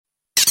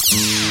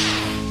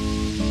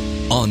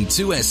On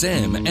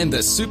 2SM and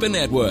the Super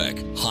Network,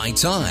 High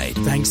Tide.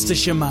 Thanks to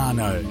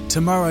Shimano.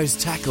 Tomorrow's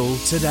tackle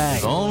today.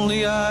 If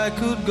only I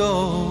could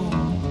go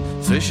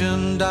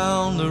fishing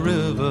down the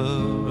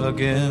river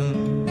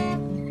again.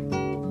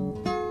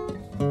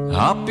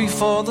 Up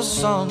before the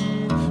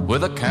sun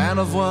with a can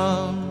of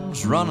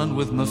worms, running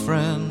with my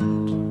friend.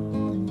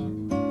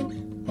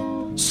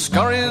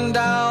 Scurrying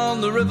down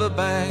the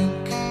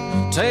riverbank,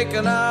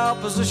 taking our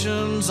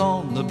positions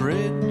on the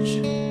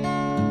bridge.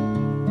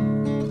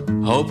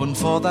 Hoping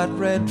for that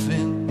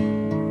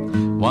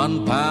redfin,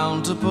 1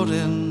 pound to put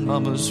in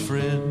Mama's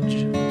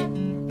fridge.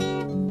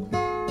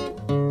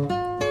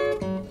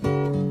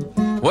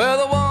 Where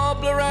the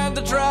warbler and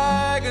the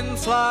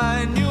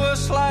dragonfly knew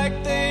us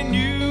like they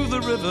knew the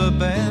river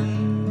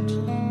bend.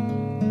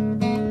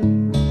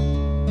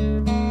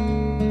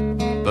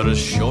 But as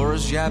sure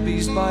as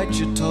yabbies bite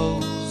your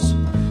toes,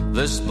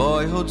 this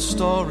boyhood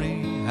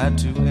story had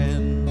to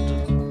end.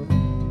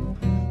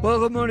 Well,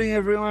 good morning,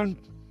 everyone.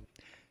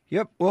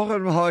 Yep,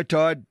 welcome to High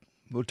Tide.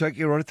 We'll take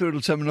you right through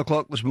till 7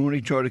 o'clock this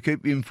morning, try to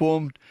keep you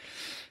informed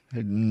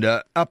and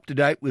up to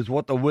date with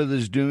what the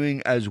weather's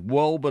doing as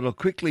well. But I'll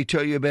quickly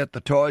tell you about the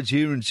tides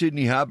here in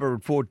Sydney Harbour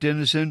at Port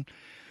Denison.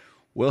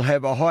 We'll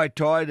have a high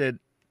tide at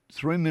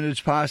 3 minutes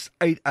past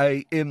 8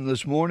 a.m.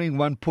 this morning,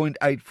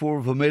 1.84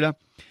 of a metre.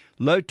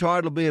 Low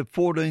tide will be at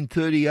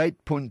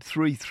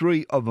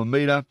 1438.33 of a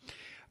metre,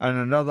 and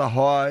another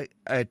high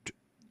at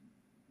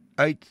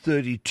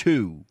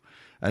 8:32.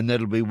 And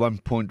that'll be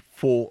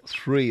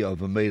 1.43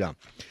 of a metre.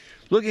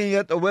 Looking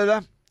at the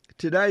weather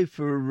today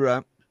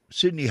for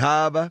Sydney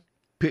Harbour,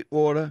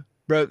 Pittwater,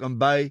 Broken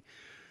Bay,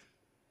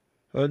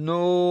 a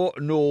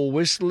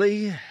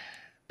norwesterly,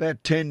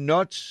 about 10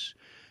 knots.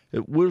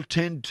 It will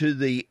tend to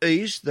the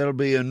east. That'll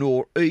be a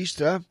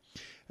nor'easter,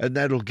 and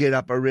that'll get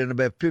up around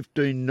about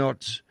 15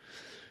 knots,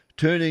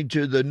 turning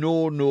to the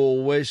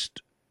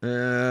nor'west,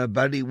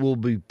 but it will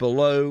be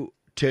below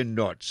 10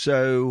 knots.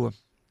 So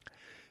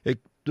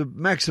the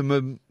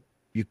maximum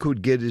you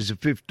could get is a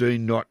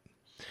 15 knot.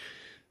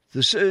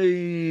 The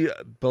sea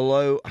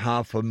below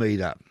half a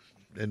metre.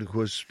 And of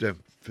course,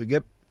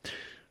 forget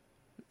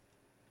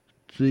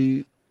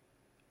the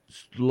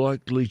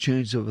likely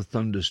chance of a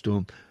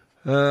thunderstorm.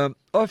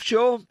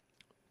 Offshore,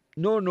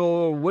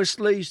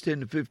 nor'westerlies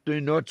 10 to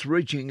 15 knots,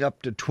 reaching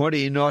up to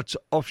 20 knots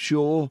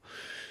offshore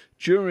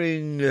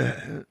during,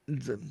 and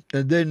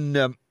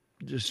then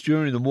just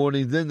during the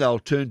morning. Then they'll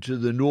turn to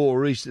the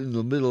nor'east in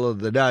the middle of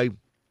the day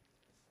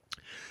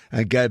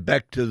and go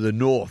back to the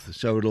north,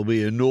 so it'll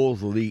be a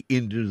northerly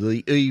into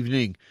the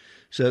evening.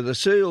 So the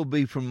sea will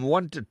be from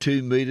 1 to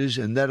 2 metres,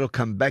 and that'll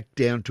come back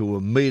down to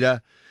a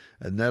metre,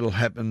 and that'll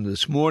happen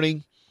this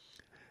morning.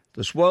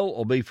 The swell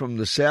will be from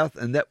the south,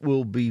 and that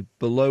will be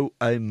below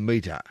a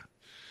metre.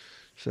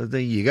 So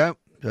there you go.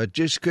 So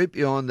just keep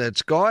your eye on that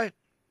sky.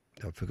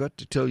 I forgot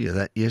to tell you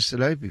that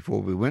yesterday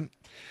before we went.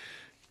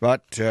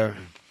 But do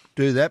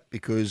that,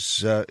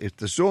 because if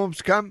the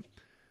storms come,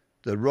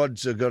 the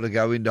rods are going to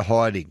go into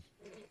hiding.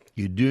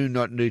 You do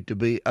not need to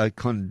be a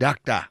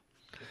conductor.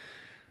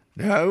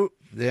 No,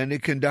 the only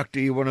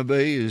conductor you want to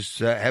be is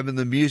having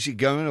the music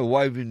going or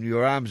waving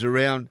your arms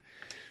around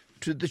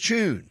to the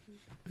tune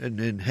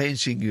and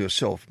enhancing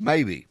yourself,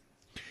 maybe.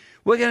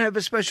 We're going to have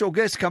a special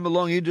guest come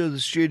along into the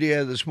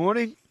studio this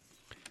morning.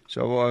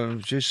 So I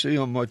just see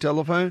on my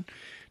telephone,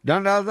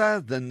 none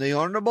other than the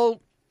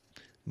Honourable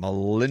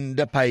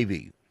Melinda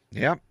Pavey.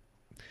 Yep.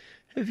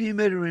 Have you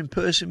met her in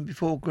person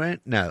before,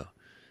 Grant? No.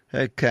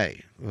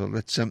 Okay, well,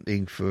 that's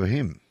something for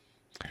him.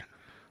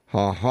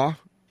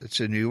 That's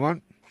a new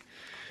one.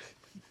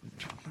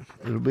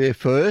 It'll be a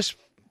first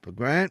for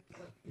Grant.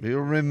 He'll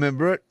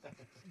remember it.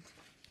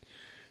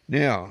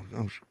 Now,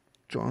 I'm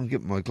trying to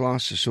get my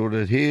glasses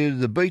sorted here.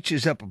 The beach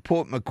is up at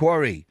Port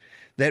Macquarie.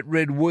 That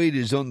red weed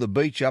is on the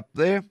beach up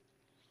there.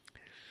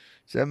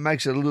 So that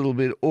makes it a little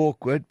bit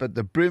awkward, but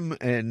the Brim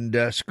and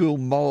School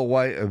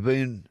Mulloway have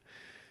been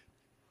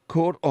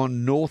caught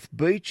on North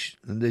Beach,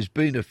 and there's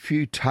been a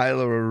few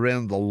tailor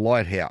around the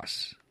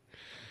lighthouse.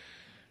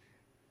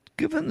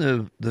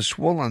 Given the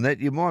swell on that,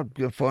 you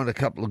might find a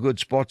couple of good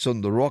spots on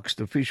the rocks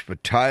to fish for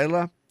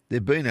tailor.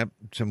 There've been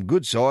some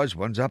good size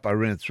ones up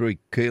around 3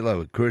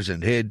 kilo at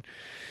Crescent Head.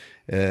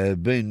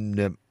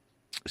 Been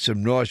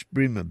some nice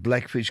brim and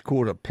blackfish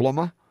caught at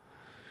Plummer.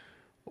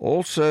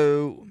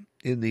 Also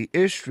in the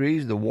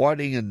estuaries, the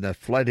whiting and the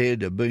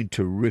flathead have been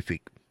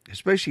terrific,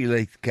 especially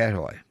Leith Cathy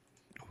or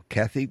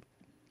Cathy.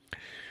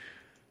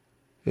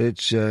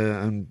 It's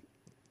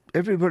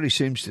everybody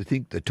seems to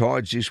think the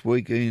tides this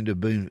weekend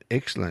have been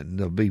excellent, and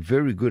they'll be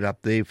very good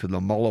up there for the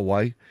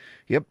Mulloway.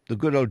 Yep, the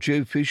good old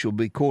jewfish will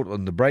be caught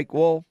on the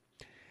breakwall.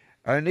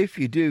 And if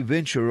you do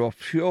venture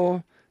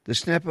offshore, the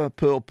snapper,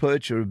 pearl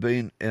perch have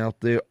been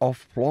out there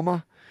off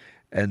Plummer,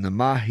 and the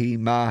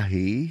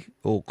mahi-mahi,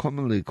 or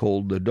commonly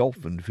called the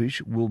dolphin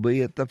fish, will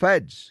be at the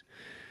Fads.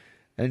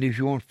 And if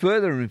you want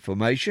further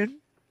information,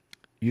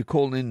 you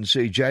call in and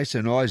see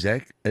Jason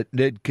Isaac at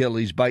Ned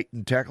Kelly's Bait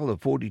and Tackle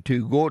at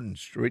 42 Gordon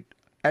Street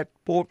at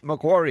Port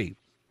Macquarie.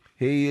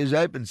 He is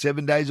open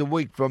 7 days a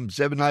week from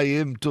 7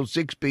 a.m. till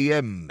 6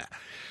 p.m.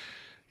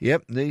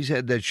 Yep, and he's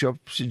had that shop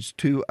since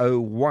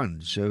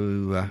 2001,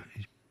 so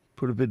he's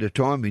put a bit of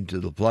time into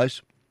the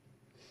place.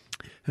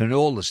 And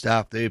all the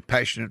staff there,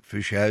 passionate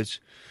fishers,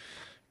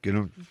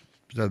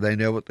 so they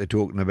know what they're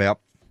talking about.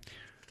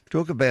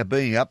 Talk about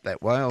being up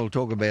that way. I'll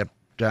talk about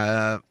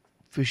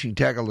Fishing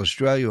Tackle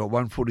Australia at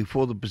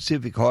 144 the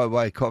Pacific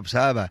Highway, Coffs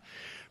Harbour.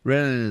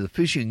 Round into the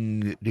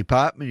fishing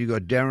department, you've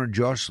got Darren,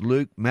 Josh,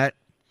 Luke, Matt,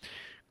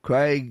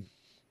 Craig,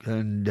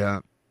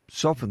 and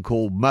Soften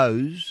called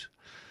Mose.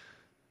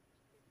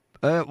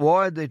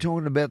 Wide, they're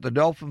talking about the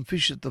dolphin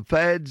fish at the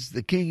fads.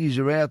 The kingies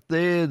are out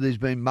there. There's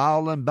been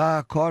marlin,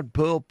 bar, cod,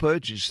 pearl,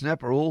 perch, and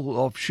snapper all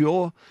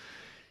offshore.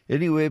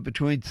 Anywhere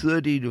between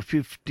 30 to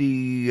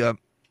 50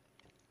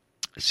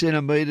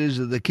 centimetres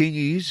of the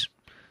kingies.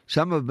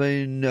 Some have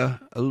been a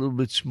little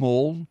bit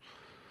small.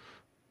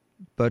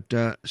 But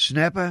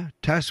snapper,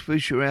 tusk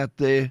fish are out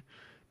there.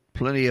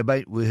 Plenty of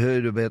bait. We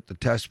heard about the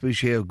tusk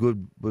fish, how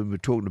good when we were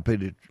talking to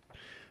Peter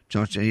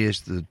Johnson.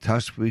 Yes, the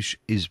tusk fish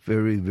is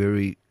very,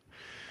 very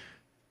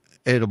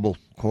edible,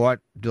 quite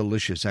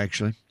delicious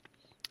actually.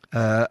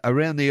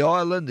 Around the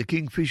island, the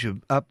kingfish are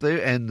up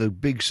there and the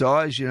big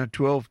size,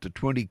 12 to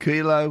 20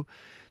 kilo.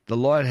 The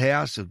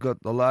lighthouse have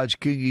got the large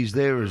kingies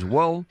there as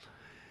well.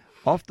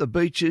 Off the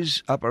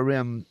beaches, up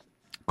around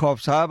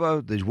Coffs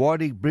Harbour, there's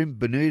whiting, brim,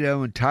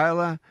 bonito and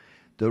tailor.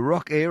 The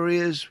rock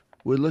areas,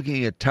 we're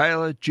looking at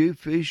tailor,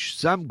 jewfish,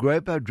 some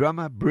groper,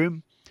 drummer,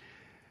 brim.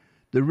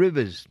 The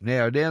rivers,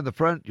 now down the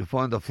front, you'll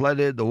find the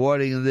flathead, the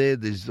whiting in there.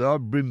 There's the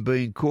odd brim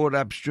being caught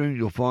upstream.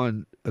 You'll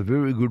find a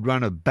very good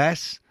run of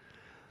bass.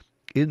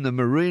 In the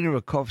marina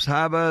at Coffs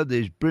Harbour,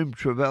 there's brim,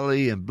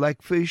 trevally and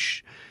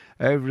blackfish.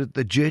 Over at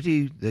the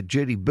jetty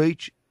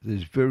beach,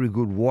 there's very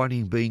good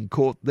whiting being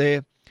caught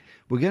there.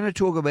 We're going to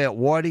talk about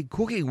whiting,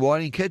 cooking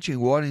whiting, catching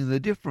whiting, the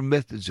different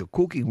methods of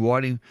cooking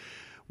whiting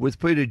with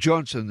Peter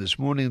Johnson this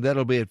morning.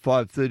 That'll be at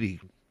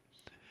 5:30.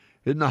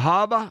 In the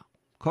harbour,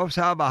 Coffs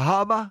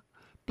Harbour,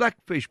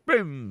 blackfish,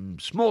 brim,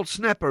 small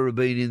snapper have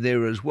been in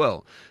there as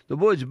well. The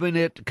boys have been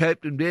out to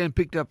Cape Town Down,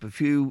 picked up a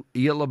few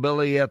yellow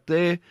belly out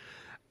there,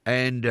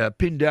 and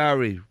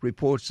Pindari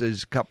reports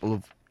there's a couple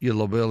of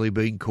yellow belly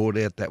being caught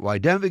out that way.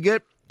 Don't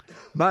forget,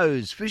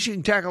 Moe's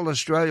Fishing Tackle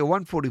Australia,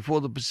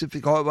 144 the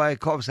Pacific Highway,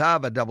 Coffs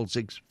Harbour,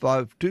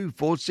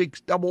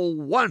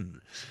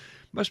 66524611.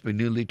 Must be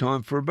nearly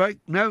time for a break.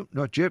 No,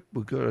 not yet.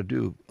 We've got to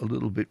do a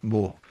little bit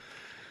more.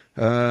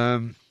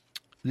 The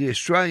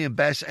Australian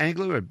Bass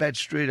Angler at Bat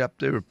Street up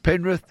there at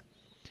Penrith.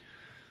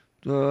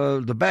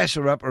 The bass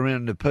are up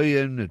around the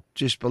Nepean,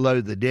 just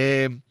below the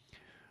dam.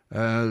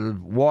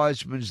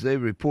 Wiseman's, their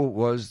report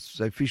was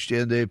they fished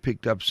down there,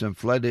 picked up some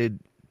flathead,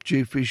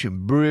 jewfish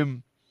and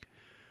brim.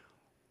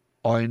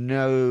 I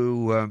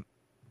know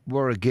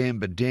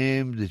Warragamba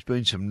Dam, there's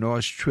been some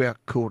nice trout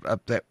caught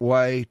up that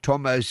way.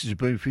 Tomos has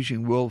been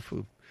fishing well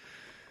for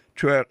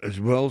trout as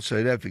well,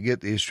 so don't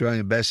forget the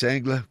Australian Bass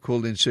Angler.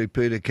 Called in Sue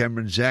Peter,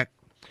 Cameron, Zach.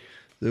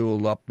 They're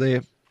all up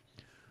there.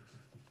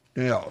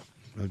 Now,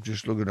 I'm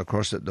just looking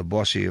across at the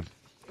boss here.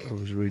 I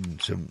was reading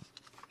some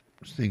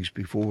things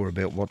before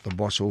about what the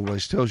boss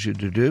always tells you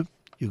to do.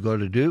 You got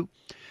to do.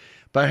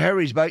 But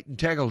Harry's Bait and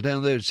Tackle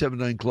down there at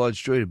 17 Clyde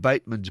Street at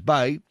Bateman's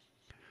Bay.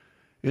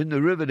 In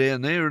the river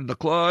down there in the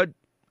Clyde.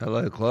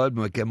 Hello, Clyde.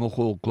 My camel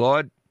called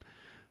Clyde.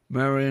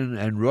 Marion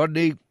and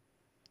Rodney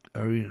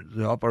are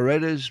the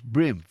operators.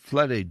 Brim,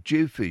 flathead,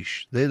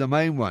 jewfish. They're the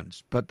main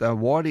ones. But the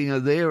whiting are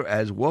there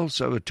as well,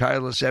 so are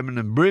tailor, salmon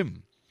and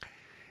brim.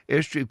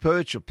 Estuary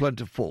perch are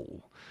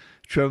plentiful.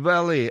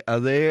 Trevally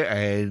are there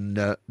and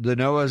the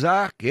Noah's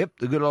Ark. Yep,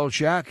 the good old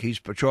shark. He's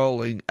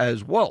patrolling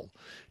as well.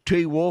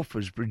 T-Wharf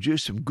has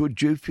produced some good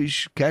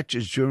jewfish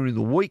catches during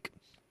the week.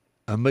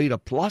 A metre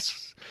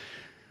plus.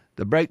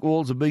 The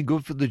breakwalls have been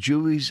good for the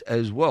jewies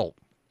as well.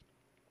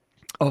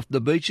 Off the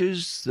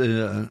beaches,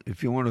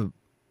 if you want to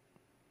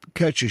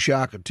catch a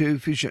shark or two,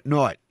 fish at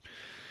night.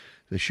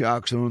 The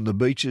sharks are on the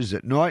beaches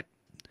at night.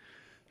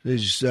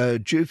 There's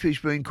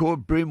jewfish being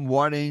caught, brim,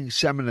 whiting,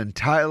 salmon and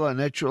tailor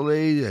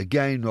naturally.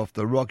 Again, off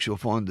the rocks you'll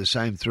find the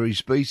same three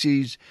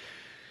species.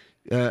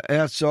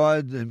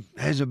 Outside, there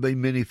hasn't been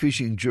many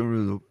fishing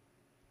given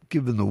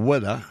the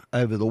weather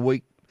over the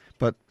week.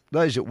 But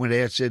those that went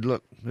out said,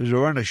 look, there's a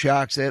run of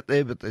sharks out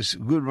there, but there's a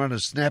good run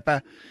of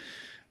snapper.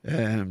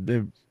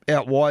 They're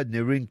out wide and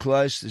they're in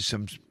close. There's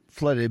some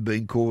flathead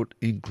being caught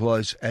in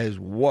close as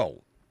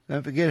well.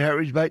 Don't forget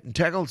Harry's Bait and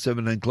Tackle,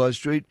 17 Close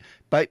Street,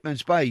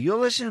 Bateman's Bay. You're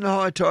listening to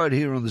High Tide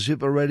here on the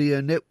Super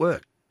Radio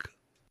Network.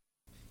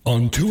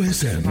 On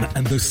 2SM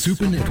and the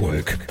Super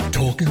Network,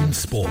 Talking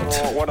Sport.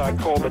 Or what I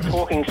call the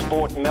Talking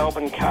Sport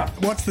Melbourne Cup.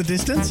 What's the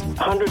distance?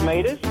 100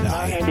 metres, no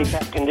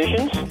handicap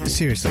conditions.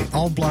 Seriously,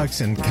 old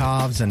blokes and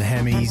calves and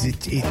hammies,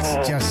 it's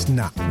just,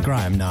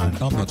 Graham, no.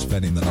 I'm not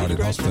spending the night in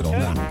hospital,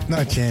 no.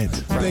 No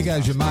chance. There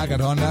goes your market,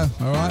 Hondo,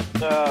 all right?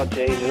 Oh,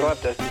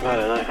 Jesus,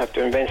 I have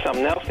to invent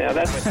something else now.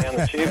 That went down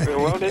the tube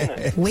real well, didn't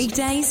it?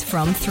 Weekdays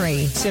from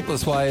 3.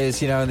 Simplest way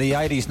is, in the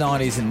 80s,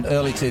 90s and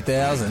early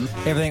 2000s,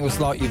 everything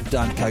was like you've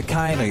done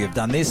cocaine you've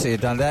done this,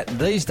 you've done that. And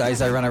these days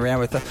they run around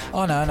with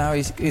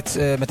it's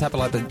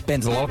metabolite of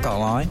benzoyl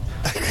alcohol.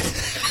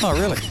 Oh,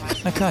 really?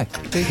 Okay.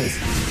 Jesus.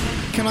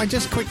 Can I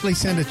just quickly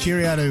send a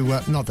cheerio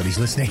to, not that he's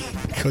listening,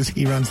 because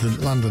he runs the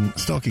London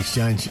Stock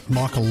Exchange,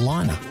 Michael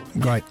Liner,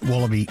 great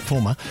Wallaby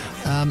former.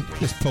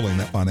 Just pulling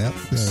that one out.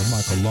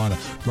 Michael Liner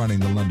running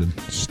the London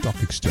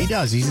Stock Exchange. He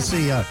does. He's the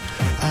CEO.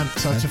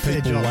 So it's a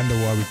fair people job. wonder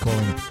why we call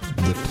him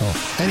the top.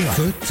 Anyway.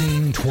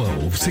 13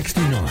 12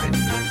 69.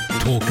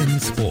 Talking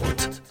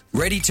Sport.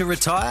 Ready to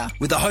retire?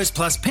 With a Host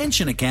Plus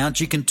pension account,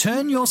 you can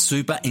turn your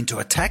super into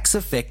a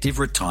tax-effective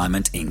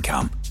retirement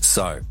income.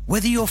 So,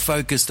 whether you're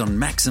focused on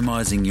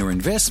maximising your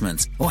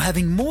investments or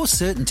having more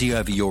certainty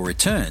over your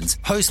returns,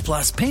 Host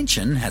Plus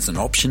Pension has an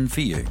option for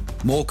you.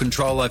 More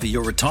control over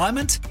your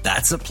retirement?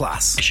 That's a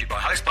plus. Issued by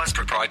Host Plus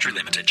Proprietary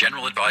Limited.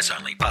 General advice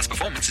only. Past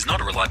performance is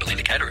not a reliable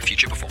indicator of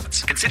future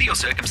performance. Consider your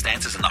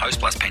circumstances and the Host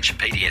Plus Pension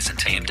PDS and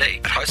TMD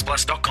at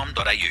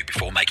hostplus.com.au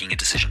before making a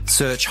decision.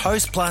 Search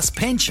Host Plus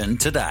Pension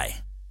today.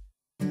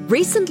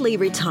 Recently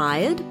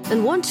retired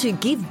and want to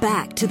give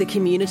back to the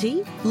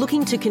community?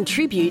 Looking to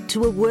contribute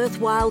to a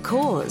worthwhile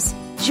cause?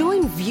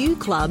 Join View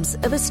Clubs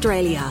of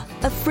Australia,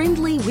 a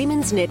friendly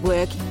women's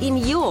network in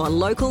your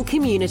local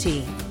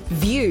community.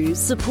 View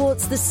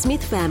supports the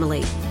Smith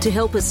family to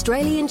help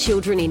Australian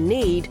children in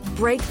need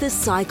break the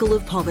cycle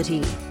of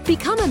poverty.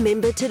 Become a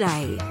member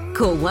today.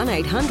 Call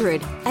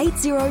 1800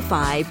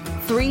 805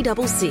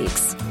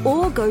 366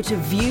 or go to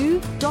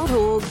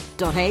view.org.au.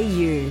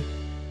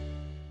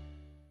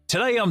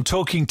 Today I'm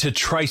talking to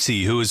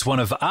Tracy, who is one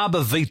of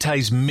Arbor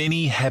Vitae's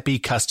many happy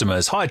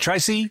customers. Hi,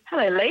 Tracy.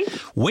 Hello, Lee.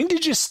 When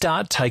did you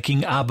start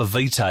taking Arbor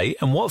Vitae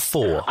and what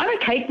for? I'm a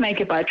cake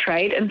maker by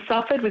trade and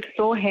suffered with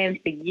sore hands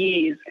for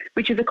years,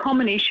 which is a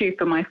common issue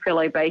for my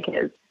fellow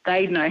bakers.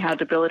 They know how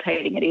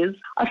debilitating it is.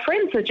 A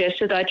friend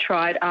suggested I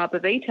tried Arbor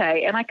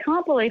Vitae, and I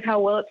can't believe how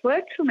well it's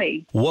worked for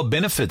me. What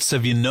benefits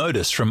have you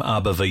noticed from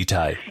Arbor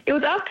Vitae? It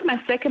was after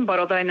my second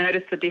bottle that I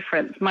noticed the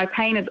difference. My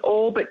pain has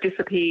all but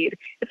disappeared.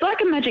 It's like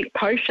a magic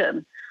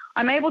potion.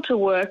 I'm able to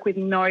work with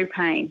no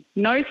pain.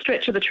 No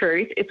stretch of the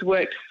truth. It's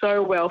worked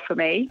so well for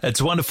me.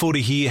 It's wonderful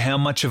to hear how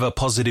much of a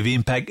positive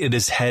impact it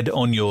has had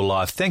on your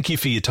life. Thank you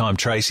for your time,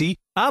 Tracy.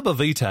 Arbor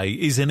Vitae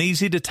is an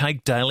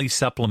easy-to-take daily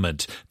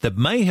supplement that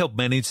may help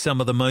manage some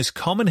of the most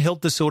common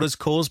health disorders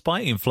caused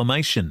by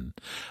inflammation.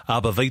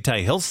 Arbor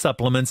Vitae health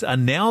supplements are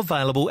now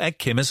available at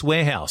Chemist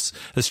Warehouse,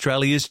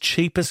 Australia's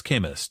cheapest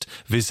chemist.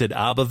 Visit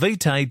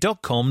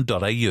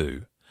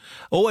arborvitae.com.au.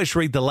 Always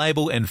read the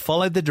label and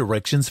follow the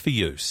directions for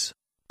use.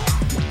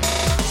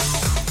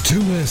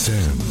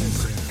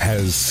 2SM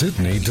has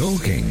Sydney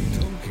talking.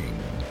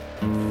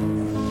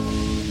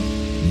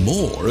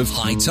 More of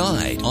High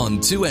Tide on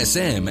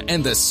 2SM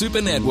and the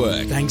Super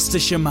Network. Thanks to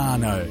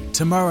Shimano.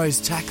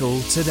 Tomorrow's tackle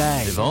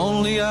today. If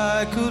only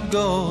I could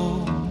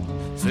go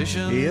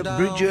fishing.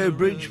 Yep,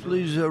 bridge,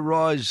 please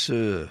rise,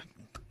 sir.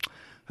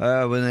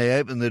 When they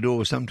open the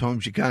door,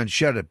 sometimes you can't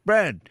shut it.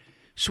 Brad,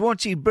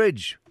 Swansea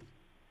Bridge.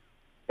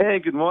 Hey,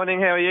 good morning.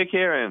 How are you,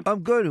 Kieran?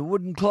 I'm good. It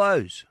wouldn't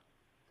close.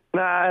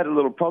 No, I had a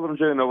little problem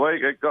during the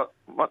week.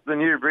 The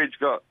new bridge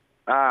got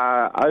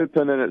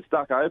open and it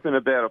stuck open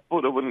about a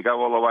foot. It wouldn't go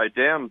all the way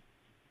down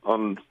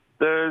on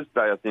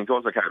Thursday, I think.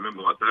 I can't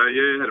remember what day.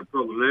 Yeah, had a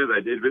problem there.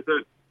 They did with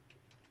it.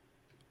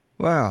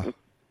 Wow.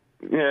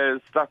 Yeah,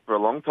 it stuck for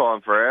a long time,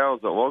 for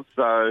hours it was.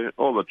 So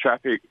all the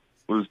traffic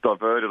was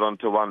diverted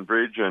onto one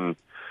bridge, and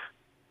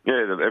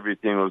yeah,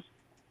 everything was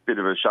a bit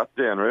of a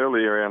shutdown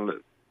really around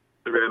the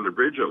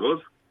bridge. It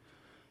was.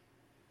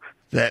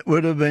 That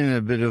would have been a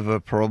bit of a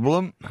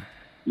problem.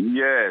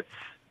 Yes,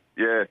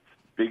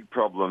 big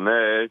problem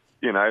there.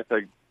 You know,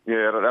 they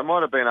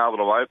might have been able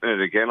to open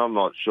it again. I'm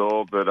not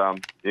sure, but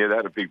they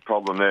had a big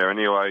problem there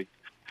anyway.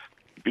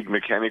 Big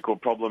mechanical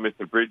problem with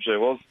the bridge there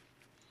was.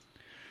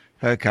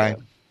 Okay.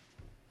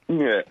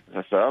 Yeah,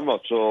 so I'm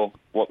not sure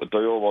what the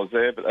deal was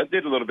there, but they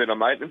did a little bit of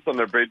maintenance on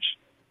the bridge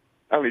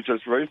only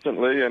just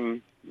recently,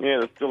 and yeah,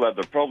 they still had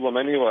the problem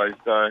anyway.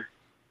 So.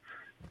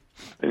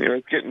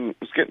 Anyway,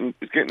 it's getting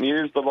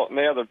used a lot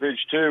now, the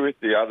bridge too, with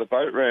the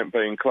boat ramp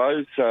being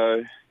closed.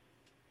 So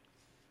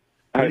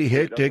pretty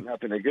hectic. It doesn't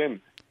happen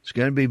again. It's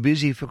going to be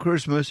busy for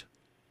Christmas.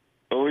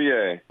 Oh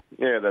yeah,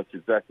 that's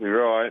exactly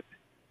right.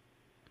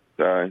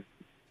 So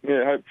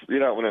yeah, hopefully you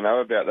don't want to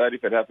know about that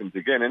if it happens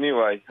again.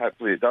 Anyway,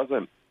 hopefully it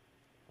doesn't.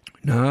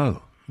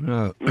 No.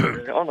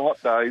 On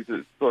hot days,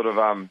 it's sort of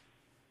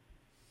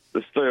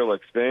the steel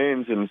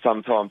expands, and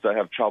sometimes they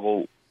have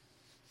trouble.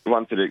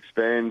 Once it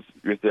expands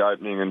with the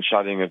opening and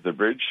shutting of the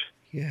bridge.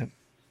 Yeah.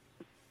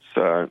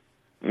 So,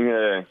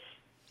 yeah.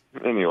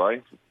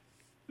 Anyway,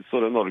 it's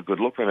sort of not a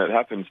good look when it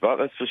happens, but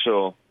that's for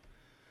sure.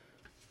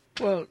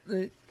 Well,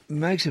 it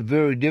makes it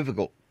very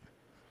difficult.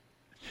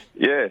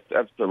 Yes,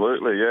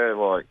 absolutely,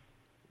 yeah.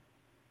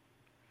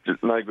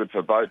 It's no good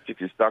for boats if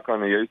you're stuck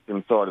on the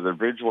eastern side of the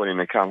bridge wanting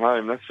to come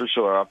home, that's for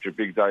sure, after a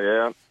big day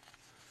out.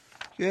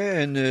 Yeah,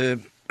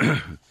 and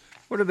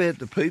what about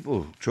the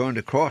people trying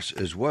to cross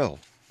as well?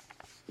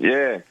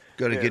 Yeah.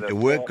 Got to get to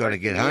work, got to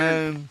get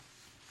home.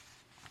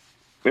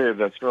 Yeah,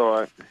 that's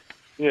right.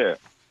 Yeah.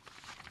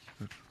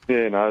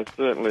 Yeah, no,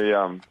 certainly.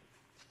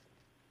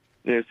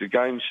 It's a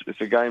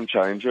game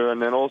changer, and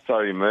then also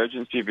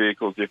emergency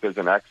vehicles. If there's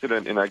an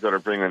accident, and they've got to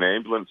bring an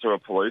ambulance or a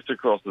police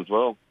across as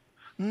well.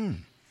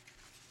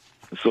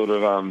 Sort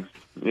of,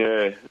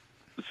 it's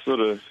sort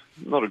of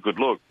not a good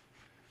look.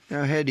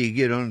 Now, how do you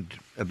get on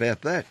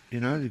about that? You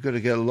know, you've got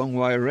to go a long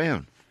way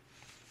around.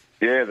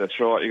 Yeah, that's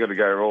right. You've got to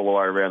go all the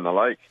way around the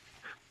lake.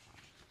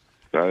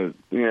 So,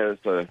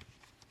 it's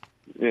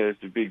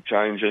a big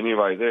change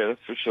anyway there,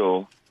 that's for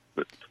sure.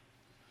 But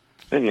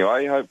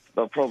anyway, I hope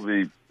they'll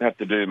probably have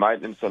to do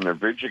maintenance on the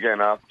bridge again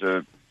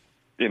after,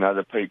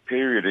 the peak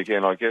period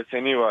again, I guess,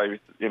 anyway,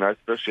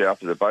 especially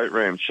after the boat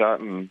ramp shut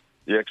and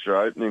the extra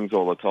openings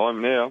all the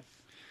time now.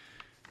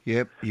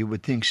 Yep, you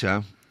would think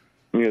so.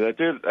 Yeah,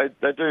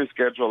 they do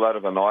schedule that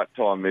of a night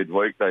time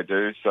midweek, they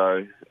do.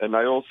 So, and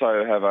they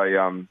also have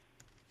a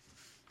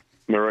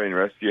marine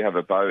rescue have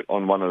a boat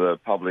on one of the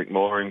public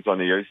moorings on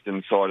the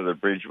eastern side of the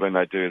bridge when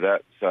they do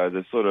that. So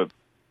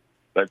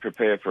they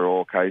prepare for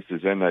all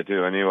cases, and they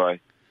do anyway.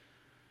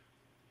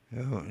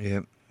 Oh,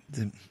 yeah.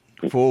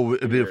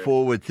 A bit of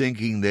forward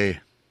thinking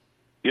there.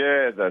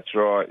 Yeah, that's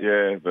right.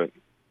 Yeah, but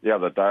the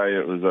other day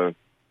it was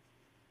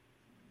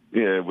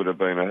it would have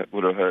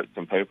hurt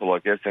some people, I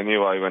guess,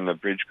 anyway, when the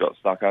bridge got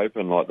stuck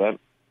open like that.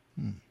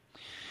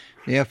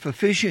 Now, for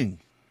fishing.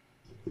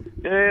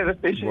 Yeah, the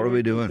fishing. What are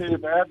we doing? Too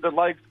bad. The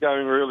lake's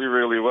going really,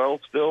 really well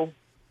still.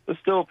 There's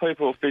still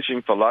people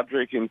fishing for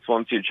luderick in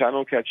Swansea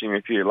Channel, catching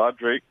a few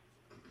luderick.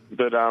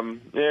 But,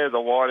 the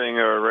whiting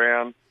are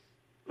around.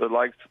 The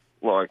lake's,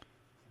 got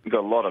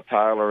a lot of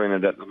tailor in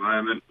it at the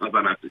moment. I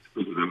don't know if it's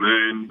because of the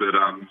moon, but,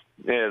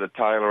 the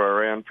tailor are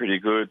around pretty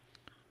good.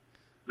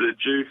 The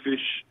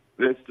jewfish,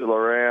 they're still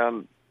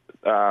around.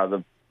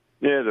 The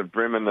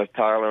brim and the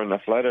tailor and the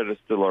flathead are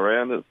still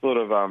around. It's sort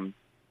of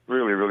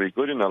really, really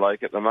good in the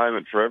lake at the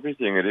moment for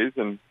everything it is.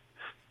 And,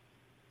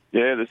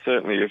 there's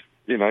certainly,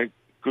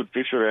 good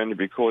fish around to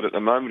be caught at the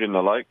moment in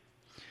the lake.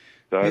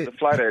 So the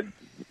flathead...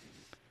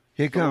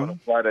 Here come.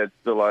 Flathead's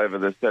still over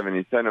the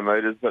 70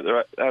 centimetres, but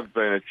there have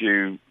been a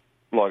few,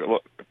 a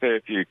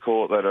fair few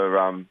caught that are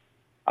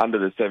under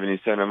the 70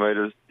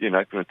 centimetres, going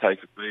to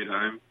take a feed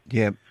home.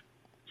 Yep.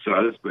 So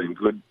that's been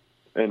good.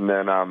 And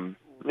then,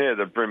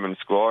 the brim and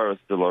squire are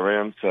still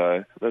around,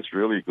 so that's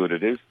really good,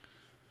 it is.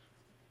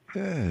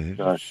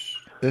 Yeah,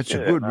 that's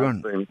a good run.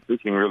 It's been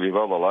fishing really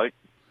well, the lake.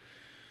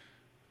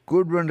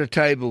 Good run to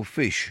table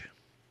fish.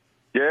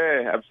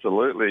 Yeah,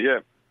 absolutely, yeah.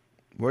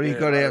 What do you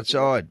got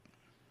outside?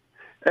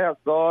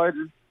 Outside,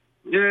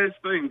 it's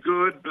been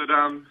good, but,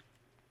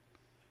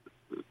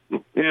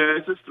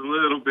 it's just a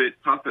little bit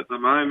tough at the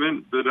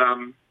moment, but,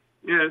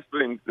 it's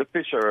been, the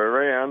fish are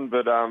around,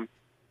 but,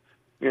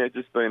 it's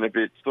just been a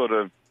bit sort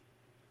of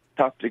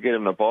tough to get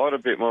them to bite a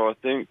bit more, I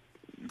think,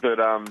 but,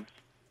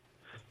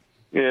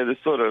 there's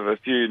sort of a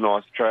few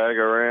nice trag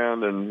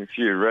around and a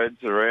few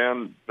reds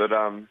around, but,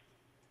 a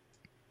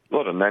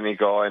lot of nanny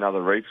guy and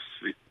other reef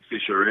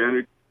fish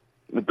around.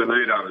 The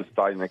bonito is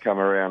starting to come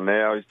around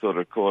now. He's sort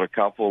of caught a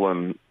couple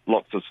and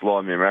lots of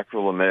slimy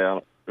mackerel and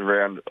now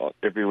around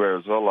everywhere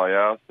as well they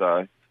are.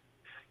 So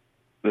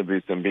there'll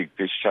be some big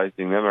fish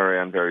chasing them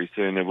around very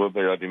soon. There will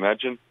be, I'd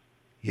imagine.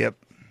 Yep,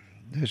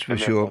 that's for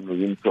and sure. On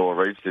the inshore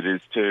reefs it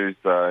is too.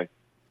 So,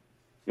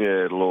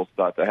 it'll all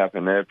start to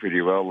happen there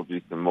pretty well. There'll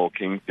be some more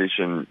kingfish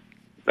and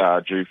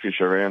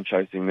jewfish around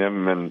chasing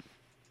them.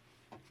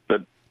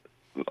 But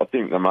I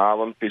think the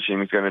marlin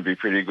fishing is going to be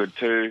pretty good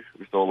too,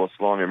 with all the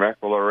slimy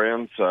mackerel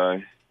around.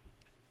 So,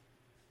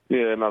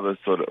 another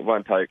sort of, it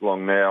won't take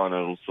long now, and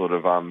it'll sort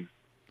of,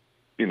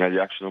 the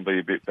action will be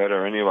a bit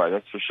better anyway,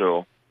 that's for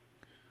sure.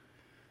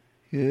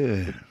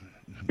 Yeah.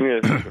 Yeah,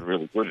 it's looking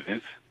really good, it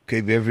is.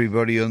 Keep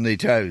everybody on their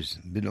toes.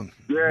 Bit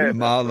of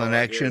marlin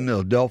action.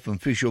 The dolphin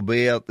fish will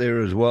be out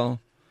there as well.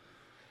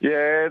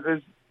 Yeah,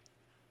 there's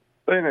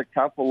been a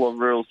couple of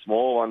real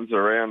small ones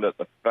around at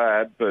the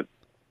FAD, but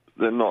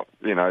they're not,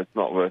 it's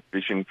not worth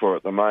fishing for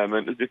at the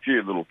moment. There's a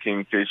few little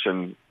kingfish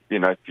and,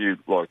 a few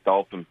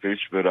dolphin fish,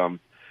 but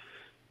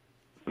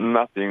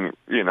nothing,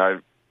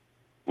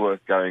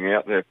 worth going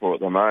out there for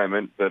at the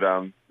moment. But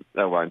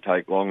that won't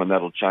take long, and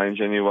that'll change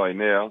anyway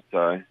now.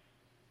 So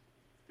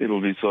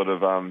it'll be sort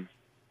of,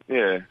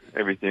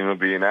 everything will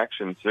be in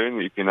action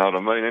soon, if you know what I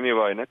mean,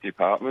 anyway, in that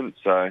department.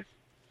 So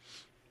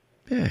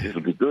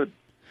it'll be good.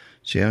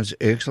 Sounds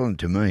excellent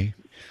to me.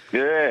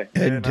 Yeah.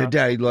 And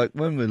today,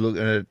 when we're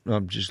looking at,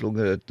 I'm just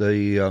looking at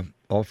the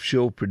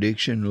offshore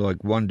prediction,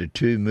 1 to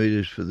 2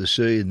 metres for the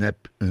sea, and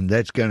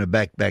that's going to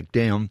back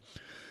down,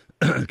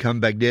 come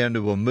back down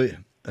to a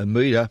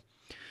metre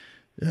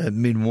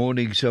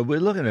mid-morning. So we're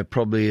looking at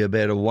probably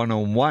about a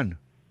 1-on-1.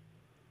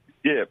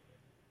 Yeah.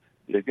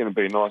 It's going to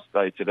be a nice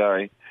day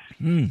today.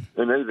 And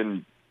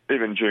even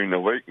during the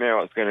week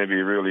now, it's going to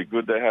be really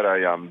good. They had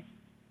a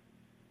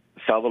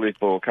southerly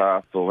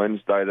forecast for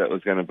Wednesday that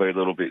was going to be a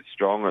little bit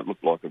strong. It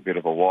looked like a bit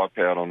of a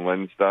wipeout on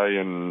Wednesday,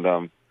 and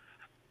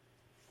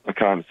I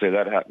can't see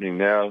that happening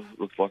now. It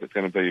looks like it's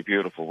going to be a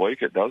beautiful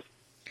week, it does.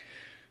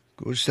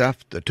 Good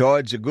stuff. The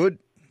tides are good.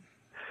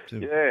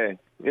 Yeah.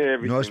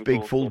 Nice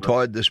big full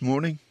tide this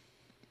morning.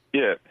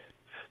 Yeah.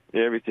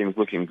 everything's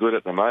looking good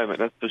at the moment.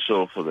 That's for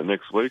sure for the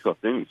next week, I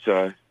think.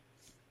 So,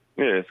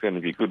 yeah, it's going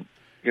to be good.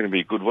 Going to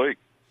be a good week.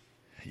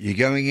 You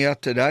going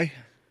out today?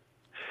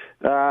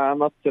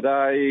 Not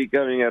today.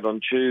 Going out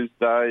on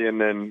Tuesday, and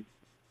then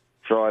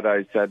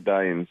Friday,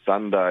 Saturday, and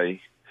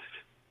Sunday.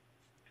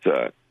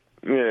 So,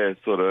 yeah,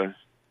 sort of.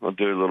 I'll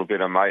do a little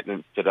bit of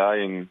maintenance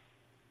today, and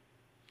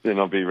then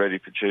I'll be ready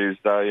for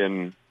Tuesday,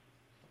 and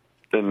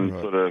then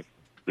sort of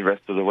the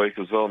rest of the week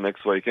as well,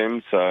 next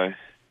weekend. So,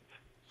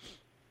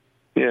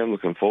 yeah, I'm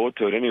looking forward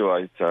to it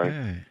anyway. So,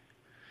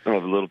 I'll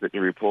have a little bit to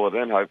report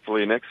then,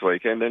 hopefully next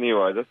weekend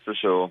anyway, that's for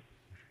sure.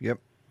 Yep,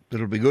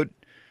 that'll be good.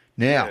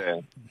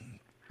 Now,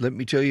 let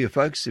me tell you,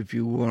 folks, if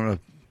you want to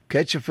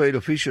catch a feed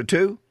or fish or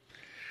two,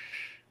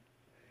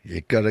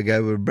 you've got to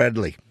go with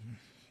Bradley.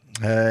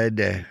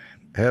 And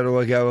how do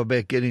I go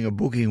about getting a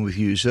booking with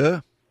you,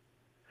 sir?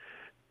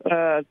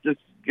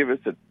 Just give us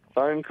a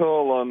phone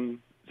call on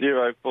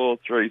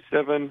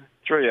 0437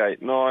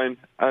 389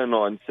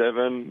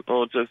 097,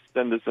 or just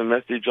send us a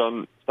message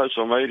on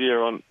social media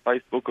on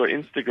Facebook or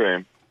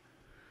Instagram.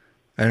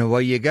 And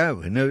away you go.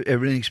 And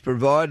everything's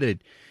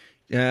provided.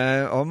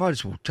 I might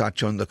as well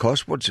touch on the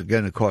cost. What's it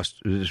going to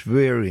cost? There's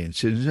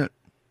variance, isn't it?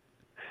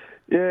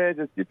 Yeah, it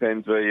just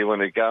depends where you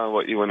want to go and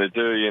what you want to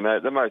do. You know,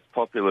 the most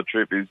popular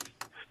trip is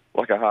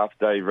like a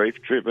half-day reef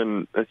trip,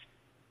 and it's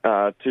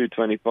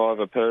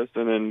 $2.25 a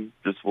person, and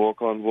just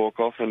walk on, walk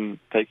off, and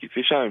take your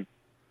fish home.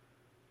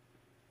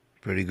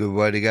 Pretty good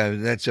way to go.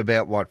 That's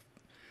about, what,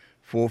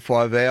 4 or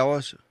 5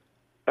 hours?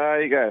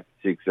 You go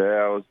 6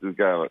 hours. You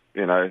go,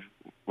 you know,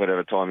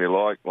 whatever time you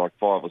like 5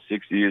 or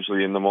 6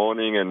 usually in the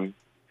morning, and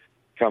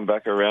come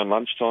back around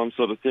lunchtime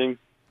sort of thing.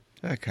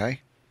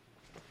 Okay.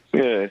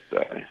 Yeah,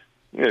 so,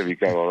 yeah, we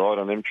go all right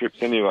on them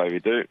trips anyway, we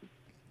do.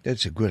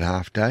 That's a good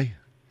half day.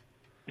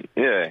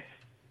 Yeah.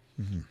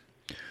 Mm-hmm.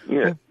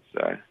 Yeah,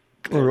 so...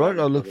 All right,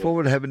 I look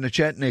forward to having a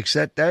chat next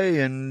Saturday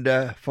and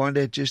find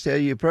out just how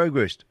you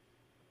progressed.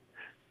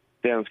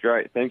 Sounds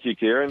great. Thank you,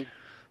 Kieran.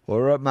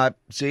 All right, mate.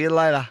 See you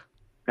later.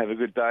 Have a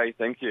good day.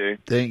 Thank you.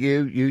 Thank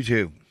you. You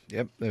too.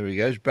 Yep, there he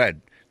goes,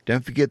 Brad.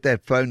 Don't forget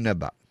that phone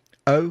number,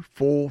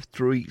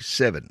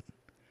 0437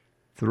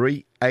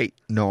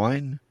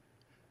 389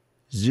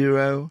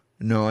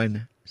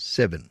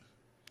 097.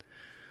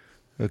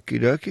 Okie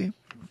dokie.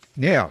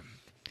 Now,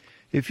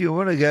 if you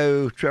want to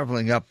go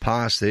travelling up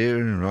past there,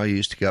 and I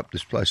used to go up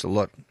this place a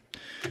lot,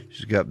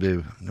 used to go up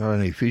there not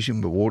only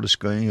fishing but water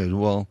skiing as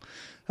well,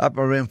 up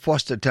around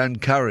Foster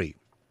Tuncurry.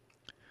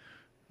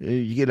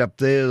 You get up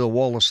there, the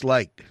Wallace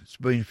Lake. It's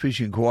been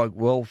fishing quite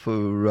well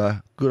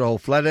for good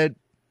old flathead.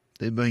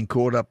 They've been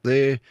caught up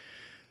there.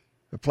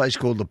 A place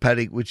called the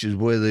Paddock, which is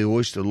where the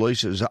oyster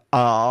leases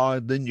are.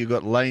 Then you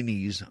got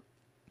Laney's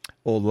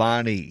or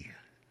Lani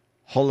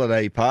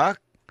Holiday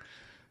Park.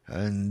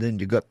 And then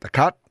you got the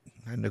Cut.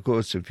 And, of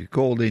course, if you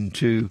called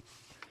into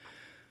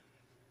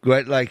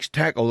Great Lakes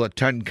Tackle at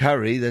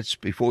Tuncurry, that's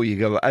before you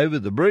go over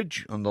the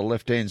bridge on the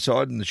left-hand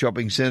side in the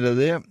shopping centre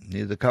there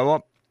near the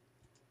Co-op,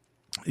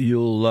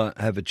 you'll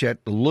have a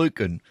chat to Luke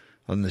and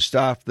on the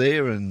staff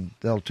there, and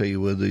they'll tell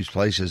you where these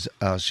places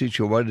are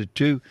situated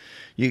too.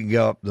 You can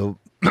go up the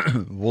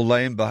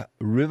Wollamba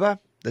River.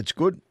 That's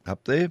good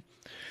up there.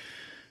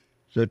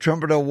 The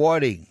Trumpeter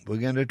Whiting. We're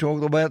going to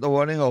talk about the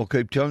whiting. I'll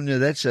keep telling you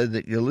that so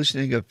that you're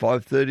listening at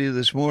 5:30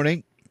 this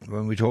morning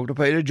when we talk to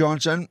Peter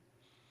Johnson.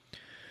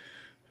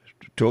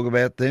 Talk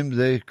about them.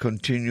 They're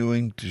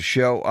continuing to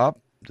show up.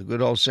 The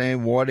good old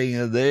sand whiting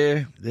are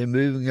there. They're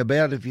moving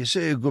about. If you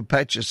see a good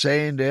patch of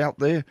sand out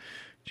there,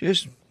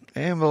 just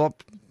amble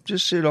up,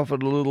 just sit off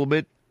it a little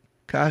bit,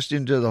 cast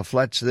into the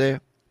flats there.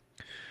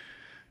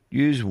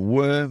 Use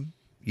worm,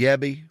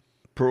 yabby,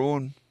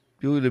 prawn,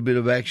 do a bit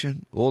of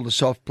action. All the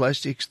soft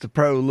plastics, the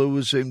pro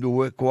lures seem to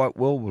work quite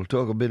well. We'll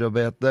talk a bit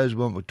about those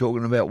when we're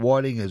talking about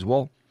whiting as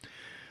well.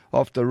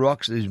 Off the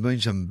rocks, there's been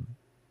some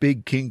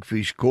big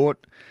kingfish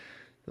caught.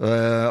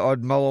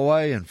 Odd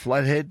Mulloway and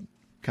Flathead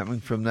coming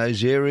from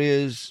those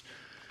areas.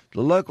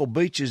 The local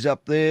beaches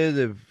up there,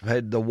 they've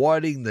had the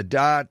whiting, the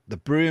dart, the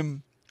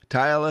brim,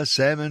 tailor,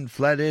 salmon,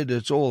 flathead.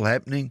 It's all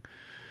happening.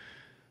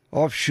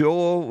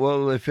 Offshore,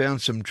 well, they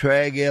found some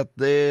trag out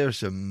there,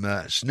 some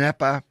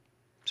snapper.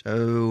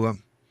 So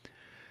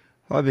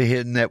I'll be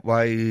heading that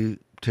way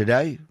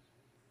today,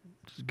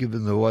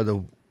 given the way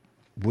the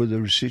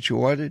weather is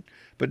situated.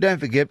 But don't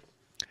forget,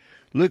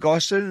 Luke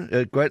Austin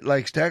at Great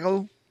Lakes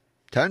Tackle,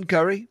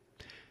 Tuncurry,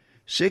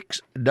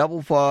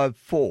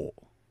 6554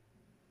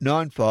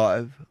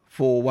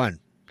 9541.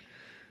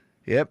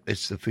 Yep,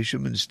 it's the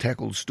Fisherman's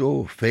Tackle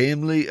Store,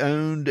 family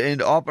owned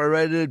and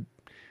operated.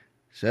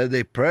 So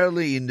they're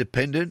proudly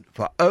independent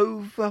for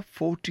over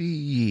 40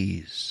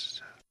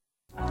 years.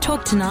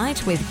 Talk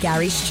tonight with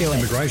Gary Stewart.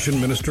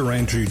 Immigration Minister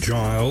Andrew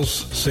Giles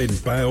said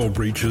bail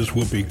breaches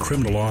will be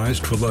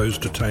criminalised for those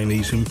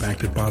detainees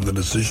impacted by the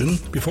decision.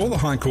 Before the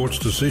High Court's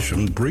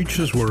decision,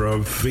 breaches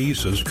of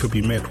visas could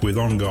be met with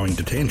ongoing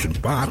detention,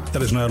 but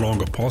that is no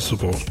longer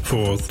possible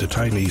for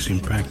detainees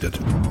impacted.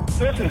 The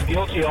person's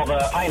guilty of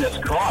a heinous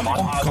crime.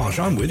 Gosh,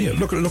 I'm with you.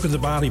 Look at the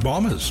Bali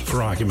bombers,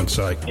 for argument's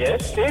sake.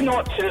 Yes, they're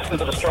not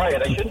citizens of Australia.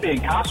 They shouldn't be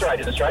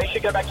incarcerated in Australia. They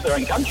should go back to their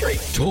own country.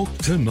 Talk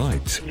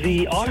tonight.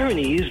 The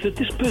irony is that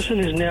this person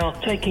is now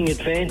taking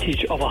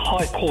advantage of a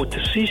High Court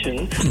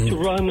decision to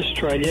roam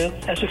Australia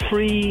as a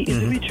free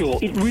individual.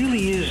 It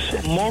really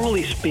is,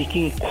 morally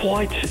speaking,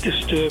 quite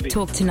disturbing.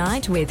 Talk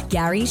tonight with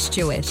Gary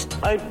Stewart.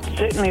 I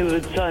certainly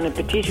would sign a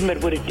petition,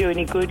 but would it do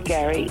any good,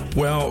 Gary?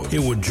 Well, it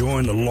would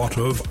join a lot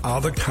of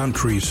other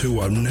countries who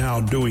are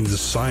now doing the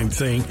same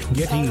thing,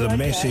 getting the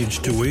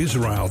message to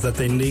Israel that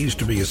there needs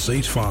to be a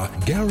ceasefire.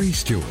 Gary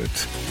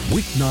Stewart,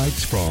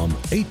 weeknights from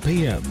 8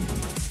 p.m.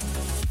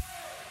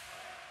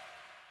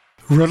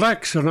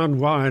 Relax and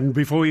unwind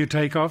before you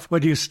take off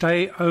when you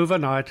stay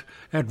overnight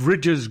at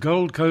Ridges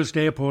Gold Coast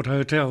Airport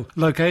Hotel.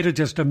 Located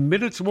just a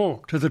minute's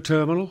walk to the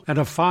terminal and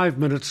a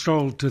 5-minute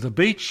stroll to the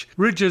beach,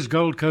 Ridges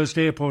Gold Coast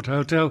Airport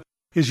Hotel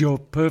is your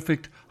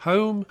perfect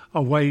home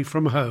away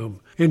from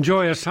home.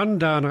 Enjoy a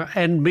sundowner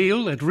and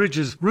meal at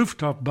Ridges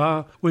Rooftop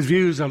Bar with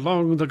views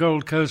along the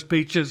Gold Coast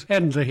beaches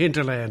and the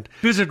hinterland.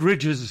 Visit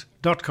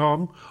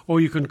ridges.com or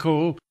you can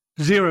call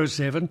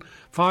 07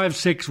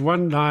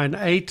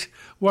 56198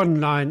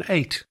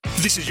 198.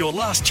 This is your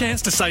last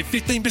chance to save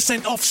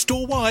 15% off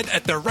store-wide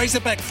at the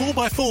Razorback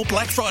 4x4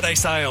 Black Friday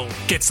sale.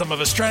 Get some of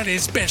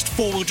Australia's best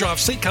four-wheel drive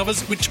seat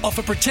covers which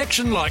offer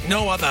protection like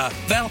no other.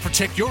 They'll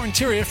protect your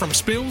interior from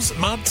spills,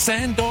 mud,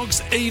 sand,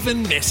 dogs,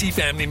 even messy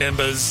family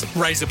members.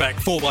 Razorback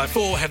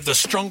 4x4 have the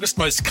strongest,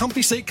 most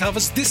comfy seat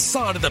covers this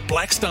side of the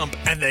black stump,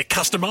 and they're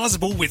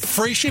customisable with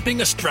free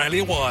shipping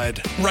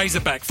Australia-wide.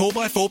 Razorback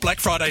 4x4 Black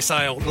Friday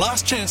sale.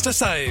 Last chance to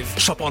save.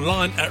 Shop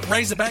online at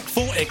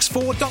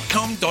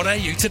razorback4x4.com.au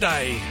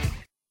today.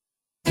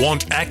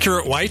 Want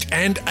accurate weight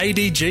and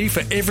ADG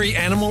for every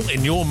animal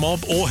in your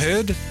mob or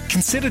herd?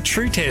 Consider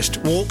True Test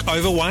Walk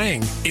Over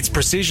Weighing. It's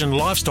precision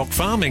livestock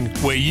farming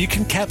where you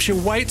can capture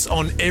weights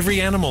on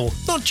every animal,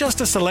 not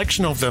just a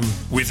selection of them.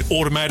 With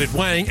automated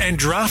weighing and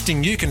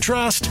drafting you can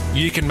trust,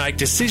 you can make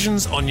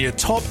decisions on your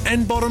top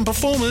and bottom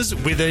performers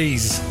with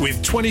ease.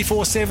 With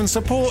 24/7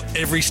 support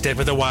every step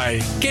of the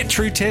way. Get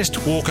True Test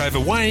Walk Over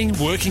Weighing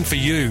working for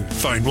you.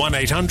 Phone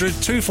 1800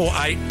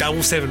 248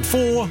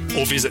 774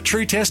 or visit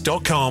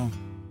truetest.com.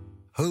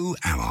 Who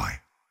am I?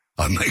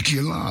 I make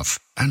you laugh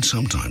and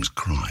sometimes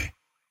cry.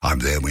 I'm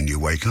there when you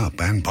wake up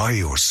and by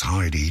your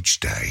side each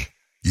day.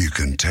 You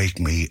can take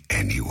me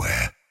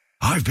anywhere.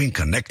 I've been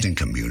connecting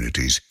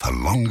communities for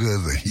longer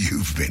than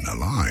you've been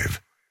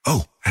alive.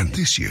 Oh, and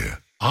this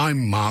year,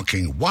 I'm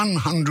marking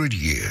 100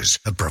 years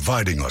of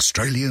providing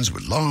Australians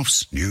with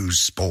laughs, news,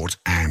 sport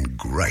and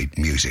great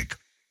music.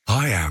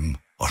 I am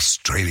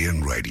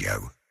Australian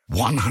Radio.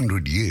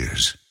 100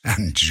 years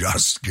and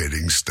just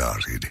getting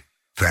started.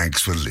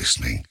 Thanks for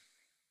listening.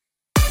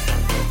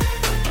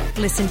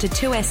 Listen to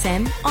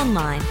 2SM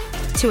online.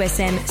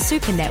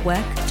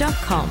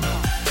 2smsupernetwork.com.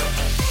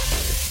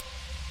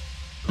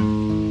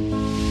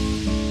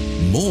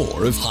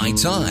 More of High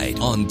Tide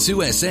on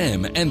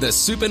 2SM and the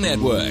Super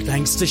Network.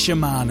 Thanks to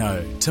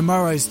Shimano.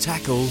 Tomorrow's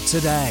tackle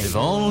today. If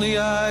only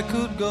I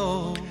could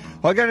go.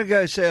 I'm going to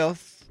go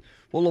south,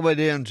 all the way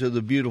down to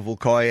the beautiful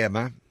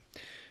Kiama.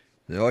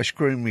 The ice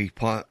cream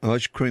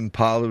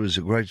parlour is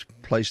a great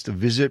place to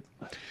visit.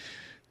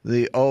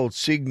 The old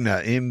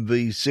Cigna,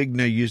 MV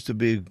Cigna, used to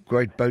be a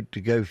great boat to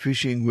go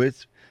fishing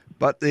with.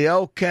 But the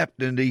old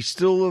captain, he's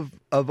still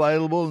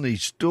available and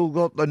he's still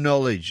got the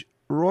knowledge.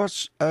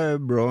 Ross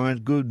O'Brien,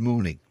 good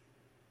morning.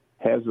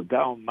 How's it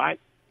going, mate?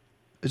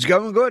 It's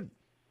going good.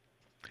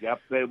 You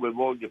up there with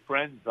all your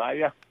friends, are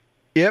you?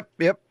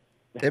 Yep.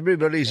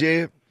 Everybody's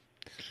here.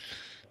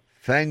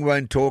 Fang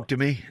won't talk to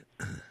me.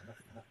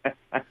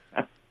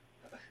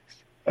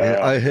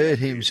 I heard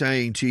him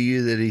saying to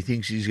you that he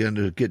thinks he's going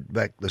to get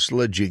back the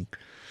sledging.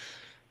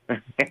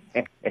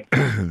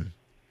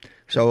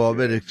 So I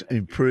better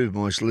improve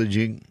my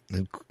sledging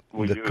and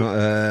be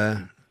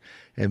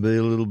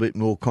a little bit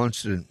more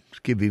constant,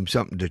 give him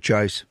something to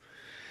chase.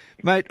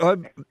 Mate, I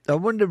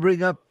wanted to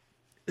bring up,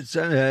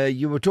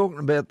 you were talking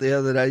about the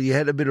other day, you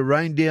had a bit of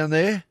rain down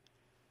there?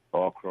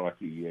 Oh,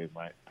 crikey, yeah,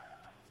 mate.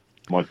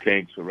 My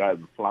tanks are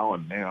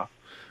overflowing now.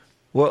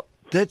 Well,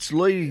 that's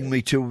leading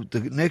me to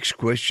the next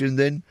question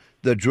then.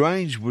 The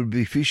drains would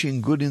be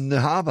fishing good in the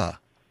harbour.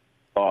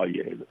 Oh,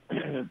 yeah.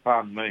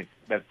 Pardon me.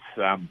 That's,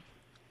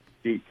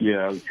 if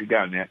you're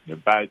going out in a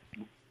boat,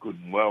 good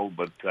and well,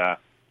 but to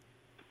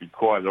be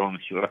quite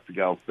honest, you'll have to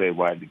go a fair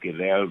way to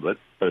get out of it.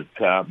 But,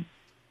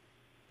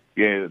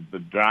 the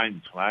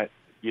drains, mate,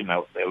 you know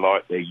what they're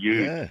like. They're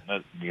huge. Yeah.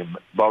 And the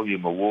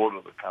volume of water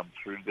that comes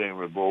through there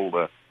with all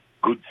the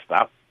good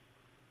stuff,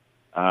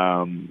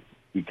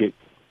 you get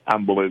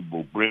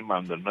unbelievable brim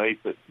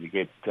underneath it. You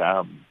get,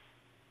 I've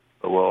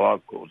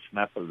got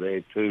snapper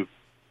there too.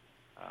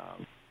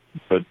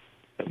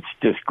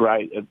 just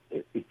great.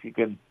 If you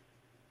can,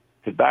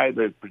 today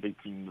they're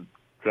predicting the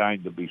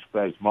train to be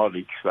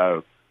spasmodic,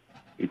 so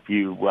if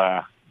you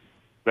grab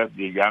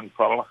your young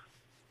fella,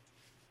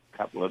 a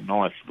couple of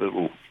nice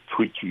little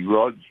twitchy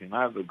rods, they've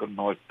got a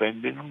nice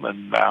bend in them,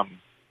 and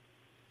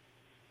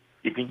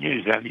you can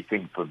use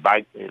anything for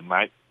bait there,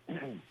 mate.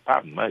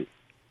 Pardon me.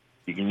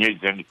 You can use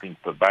anything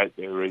for bait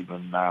there,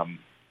 even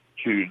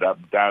chewed up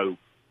dough,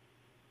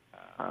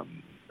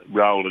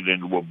 roll it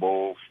into a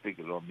ball, stick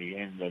it on the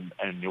end,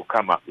 and you'll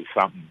come up with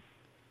something.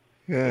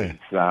 Yeah.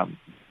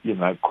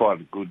 It's,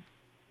 quite a good.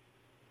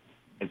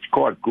 It's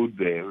quite good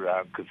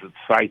there because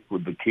it's safe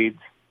with the kids.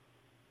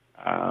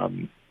 I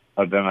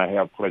don't know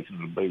how pleasant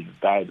it'll be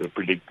today. They're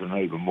predicting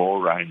even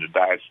more rain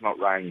today. It's not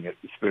raining at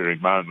this very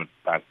moment,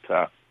 but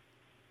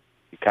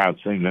you can't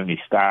see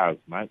any stars,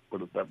 mate.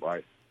 Put it that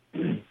way.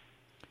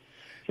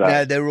 So,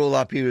 no, they're all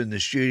up here in the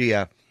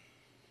studio.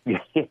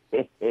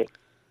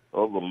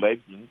 All the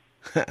legends.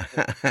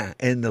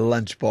 In the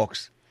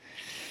lunchbox.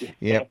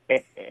 Yep.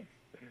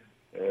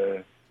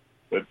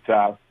 But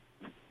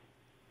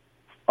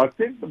I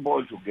think the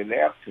boys will get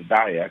out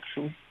today,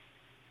 actually.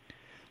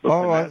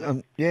 You're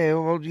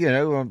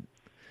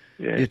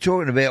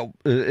talking about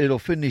it'll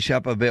finish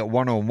up about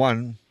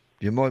 1-on-1.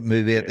 You might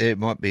move out there. It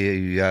might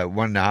be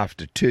 1.5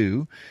 to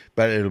 2,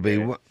 but it'll be,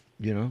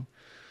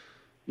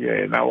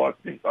 Yeah, no, I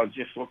think I was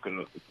just looking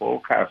at the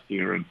forecast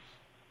here, and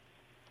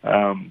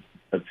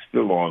it's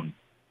still on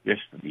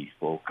yesterday's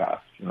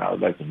forecast. It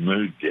hasn't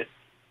moved yet.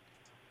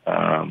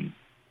 It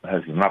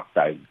hasn't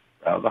updated,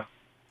 rather.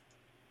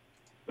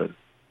 But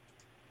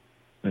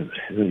let's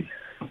see.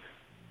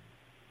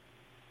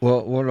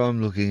 Well, what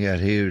I'm looking at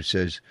here, it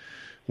says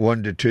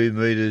 1 to 2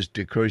 metres,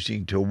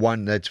 decreasing to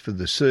 1. That's for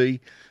the sea,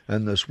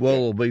 and the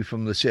swell will be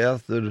from the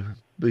south. That'll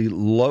be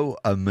low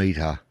a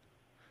metre.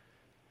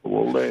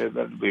 Well,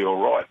 that'll be all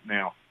right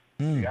now.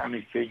 The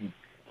only thing,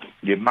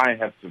 you may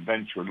have to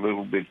venture a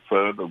little bit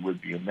further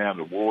with the amount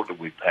of water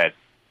we've had,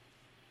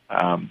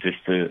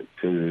 just to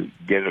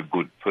get a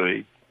good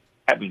feed.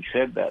 Having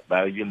said that,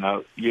 though,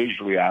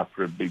 usually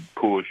after a big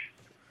push,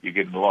 you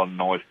get a lot of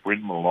nice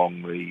bream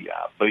along the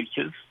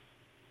beaches.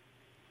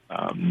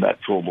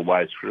 That's all the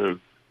way through.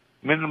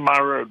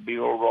 Minamurra would be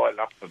all right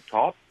up the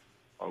top.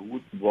 I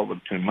wouldn't bother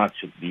too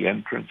much at the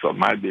entrance, or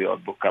maybe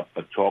I'd look up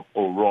the top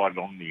or right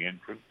on the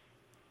entrance.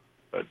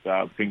 But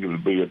I think it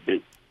would be a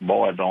bit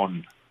wide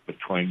on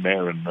between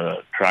there and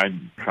the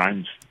train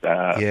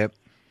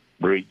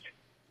bridge.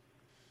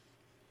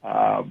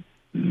 Pardon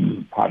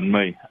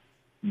me.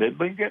 They've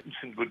been getting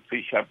some good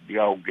fish up the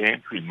old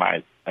gantry,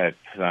 mate, at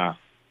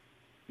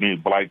near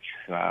Blake's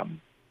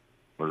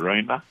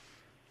Marina.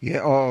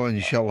 Yeah, in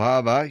Shell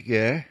Harbour,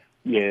 yeah.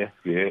 Yeah,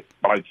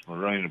 Blake's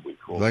Marina we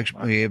call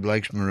it.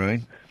 Blake's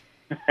Marine.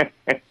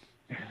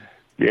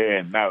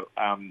 Yeah, no,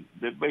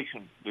 there's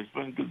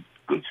been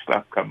good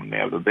stuff coming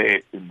out of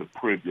there in the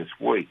previous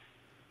week.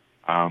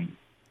 I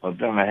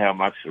don't know how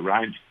much the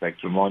range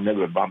affects them. I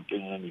never bumped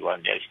into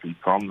anyone actually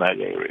from that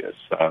area,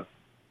 so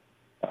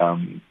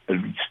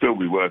it'd still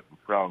be worth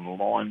throwing a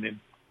line in.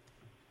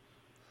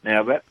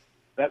 Now,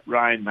 that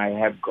rain they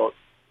have got,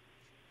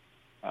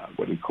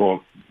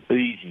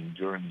 easing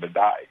during the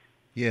day.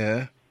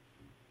 Yeah.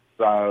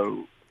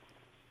 So,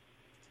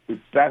 if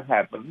that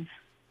happens,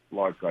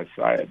 like I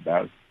say it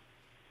does,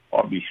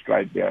 I'll be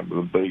straight down to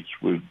the beach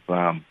with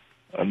a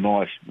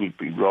nice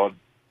whippy rod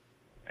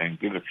and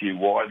get a few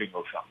whiting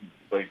or something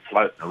been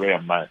floating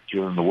around, mate,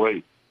 during the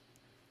week.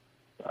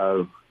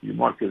 So you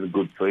might get a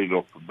good feed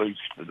off the beach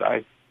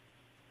today.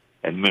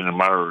 And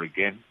Minamurra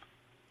again.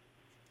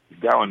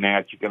 If you're going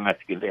out, you're going to have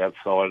to get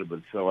outside of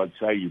it. So I'd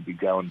say you'd be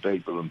going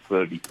deeper than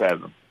 30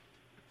 fathom.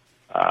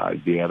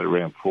 You'd be out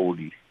around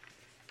 40.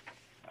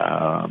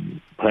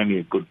 Plenty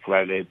of good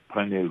flathead,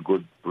 plenty of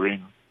good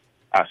bream.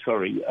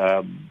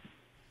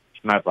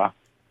 Snapper.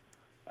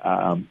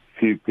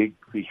 Few big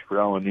fish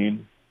thrown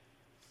in.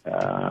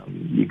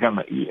 You're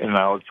gonna,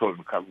 I was talking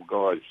to a couple of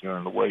guys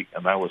during the week,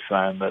 and they were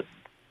saying that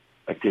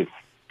they just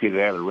get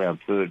out around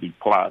 30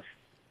 plus,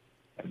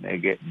 and they're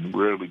getting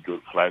really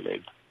good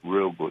flathead,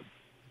 real good.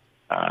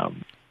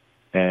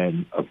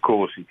 And of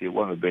course, if you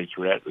want to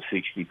venture out to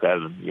 60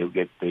 fathom, you'll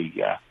get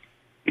the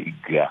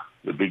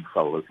big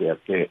fellas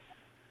out there.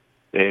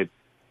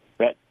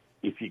 That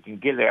if you can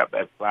get out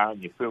that far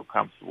and you feel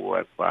comfortable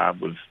that far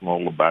with a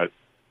smaller boat,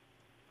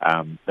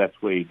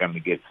 that's where you're going to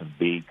get some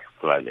big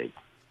flathead.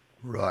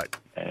 Right.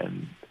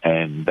 And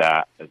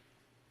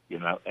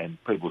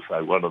people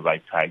say, what do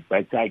they take?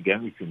 They take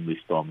anything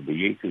this time of the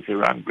year because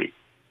they're hungry.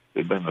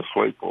 They've been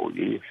asleep all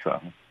year,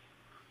 so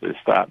they're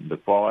starting to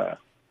fire.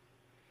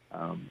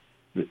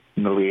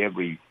 Nearly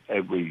every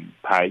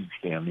page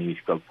down there's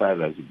got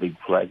photos of big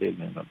flathead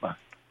in it, mate.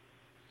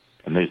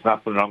 And there's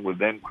nothing wrong with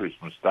them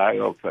Christmas Day,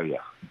 I'll tell you.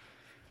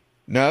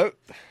 No,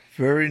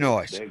 very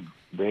nice.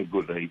 They're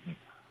good eating.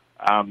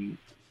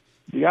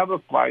 The other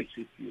place,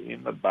 if you're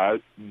in the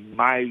boat,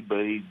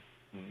 maybe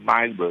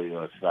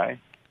I say,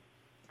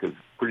 because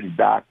it's pretty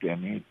dark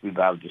down here, it's a bit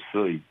hard to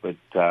see, but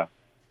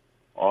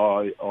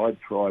I'd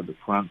try the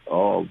front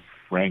of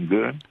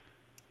Rangoon.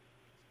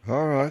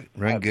 All right,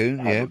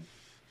 Rangoon, yeah.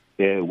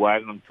 Yeah,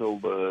 wait until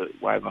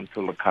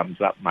it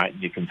comes up, mate,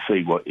 and you can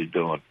see what you're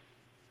doing.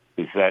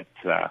 Because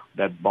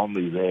that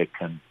Bombay there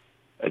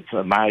it's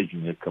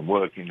amazing it can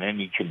work in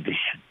any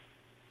condition.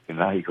 You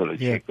know, you've got to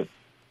check it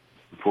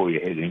before you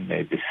head in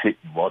there. Just sit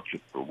and watch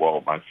it for a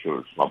while, make sure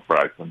it's not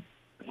broken.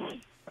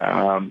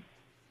 And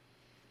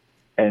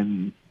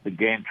the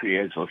gantry,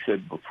 as I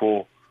said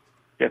before,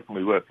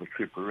 definitely worth a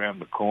trip around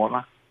the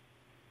corner.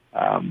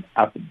 Up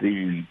at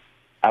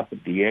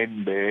the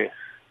end there,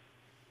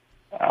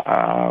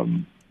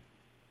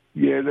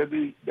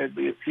 there'd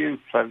be a few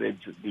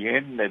flatheads at the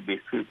end. There'd be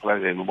a few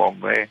flatheads along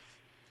there.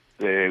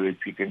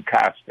 If you can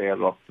cast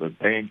out off the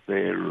bank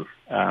there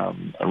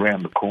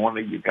around the corner,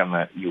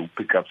 you'll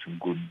pick up some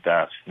good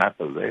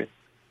snapper there.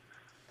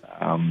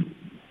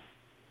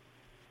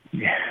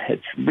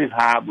 It's a bit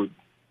hard with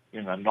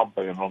not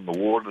being on the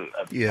water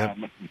at the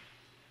moment.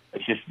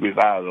 It's just a bit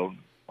hard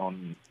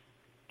on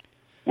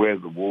where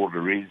the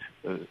water is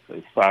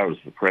as far as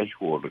the fresh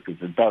water,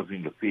 because it does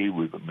interfere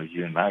with them, as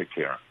you know,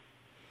 Karen.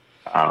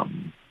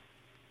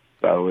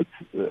 So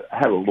it's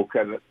have a look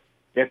at it.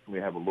 Definitely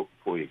have a look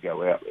before you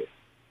go out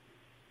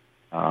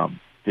there,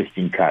 just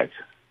in case.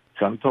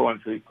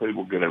 Sometimes these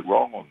people get it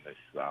wrong on this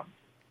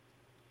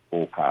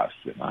forecast,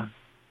 you know.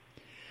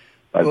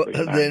 Well,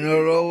 they're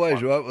not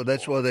always right. Well,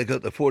 that's why they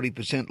got the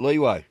 40%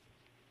 leeway.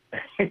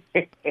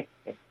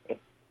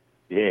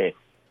 Yeah,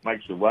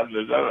 makes you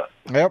wonder, doesn't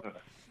it? Yep,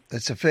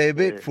 that's a fair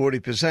bit,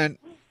 40%.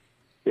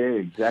 Yeah,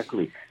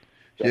 exactly.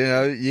 You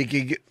know,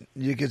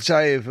 you could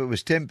say if it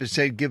was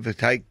 10%, give or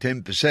take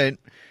 10%,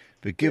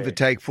 but give or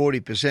take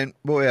 40%,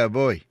 boy, oh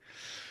boy.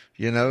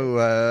 You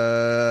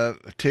know,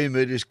 2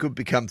 metres could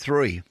become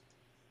 3.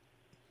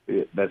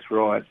 Yeah, that's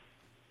right.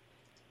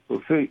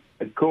 Well, see,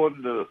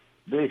 according to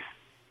this,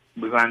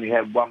 we've only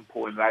had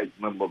 1.8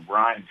 mil of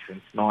rain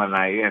since 9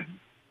 a.m.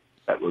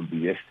 That would be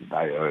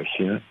yesterday, I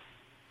assume.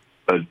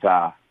 But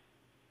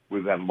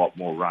we've had a lot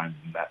more rain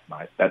than that,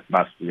 mate. That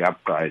must be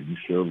upgrading,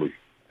 surely.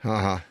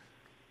 Uh-huh.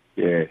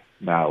 Yeah,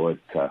 no,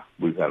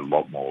 we've had a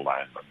lot more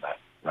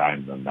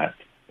rain than that.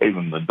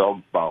 Even the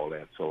dog bowl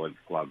outside's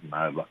flooding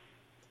over.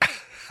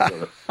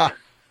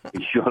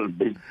 He's got a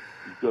big...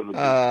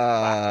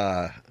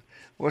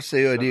 what's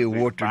the idea of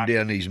watering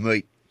down his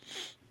meat?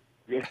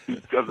 Yeah, he's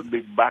got a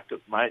big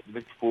bucket, mate, and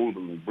it's full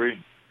to the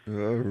brim. All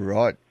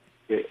right.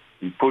 Yeah,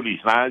 he put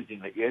his nose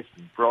in it, yes,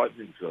 and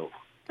frightened himself.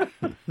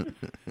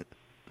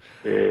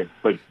 Yeah,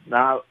 but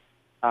no,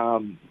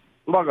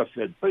 like I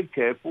said, be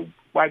careful.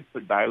 Wait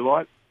for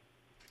daylight.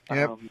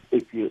 Yep.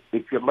 If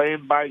you're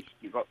land based,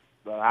 you've got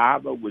the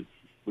harbour, which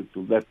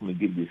will definitely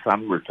give you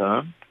some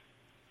return.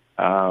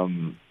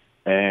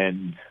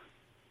 And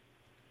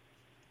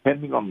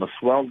depending on the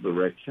swell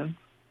direction,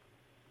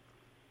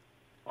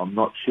 I'm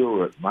not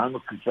sure at the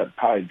moment because that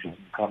page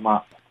hasn't come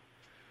up.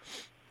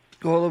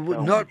 Well,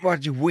 not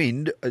much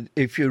wind.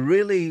 If you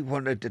really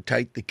wanted to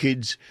take the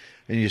kids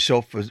and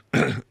yourself for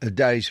a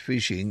day's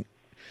fishing,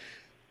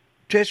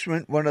 just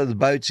rent one of the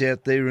boats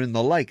out there in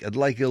the lake, at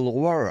Lake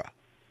Illawarra.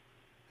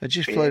 And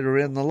just float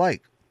around the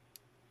lake.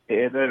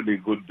 Yeah, that'd be a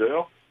good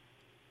deal.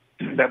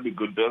 That'd be a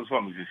good deal as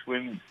long as your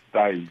swim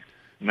stays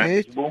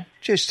manageable. Yeah,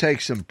 just take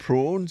some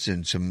prawns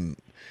and some,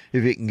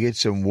 if you can get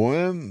some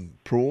worm,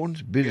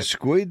 prawns, bit of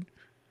squid.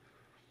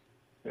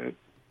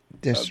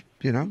 Just,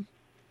 you know.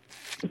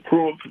 The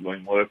prawns have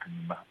been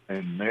working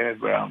in there.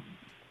 A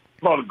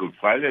lot of good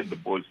failure the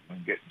boys have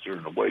been getting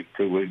during the week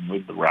too, even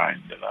with the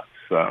rain, you know.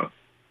 So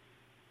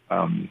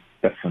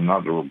that's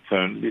another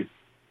alternative.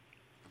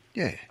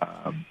 Yeah.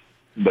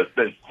 But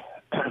there's,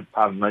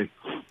 pardon me,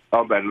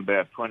 I've had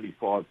about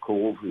 25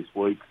 calls this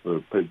week for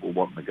people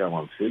wanting to go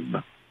on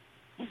Sigma.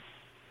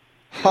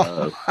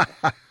 I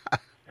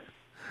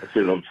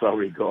said, I'm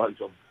sorry, guys,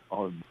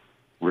 I'm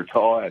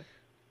retired.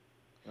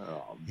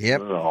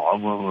 Yep.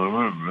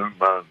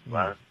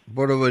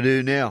 What do we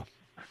do now?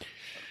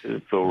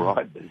 It's all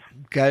right.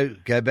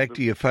 Go back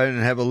to your phone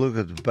and have a look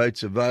at the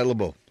boats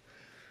available.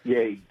 Yeah,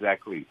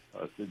 exactly.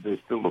 I said there's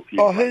still a few.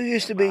 Oh, who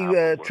used to be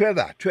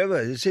Trevor? Trevor,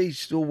 is he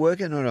still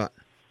working or not?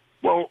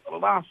 Well,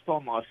 last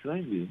time I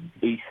seen him,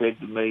 he said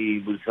to me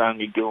he was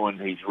only doing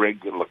his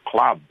regular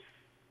clubs.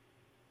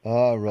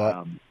 Oh,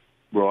 right.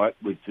 Right,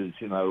 which is,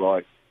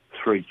 like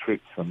 3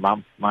 trips a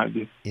month,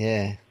 maybe.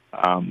 Yeah.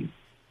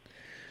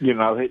 He's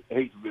a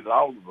bit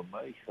older than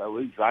me, so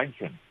he's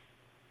ancient.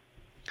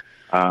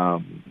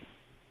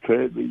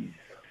 Trevor's,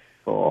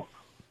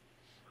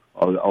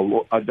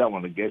 I don't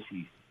want to guess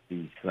his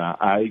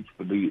age,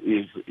 but he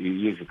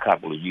is a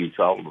couple of years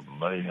older than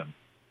me. And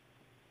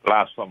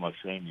last time I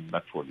seen him,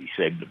 that's what he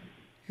said to me.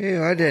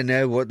 Yeah, I don't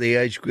know what the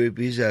age group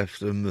is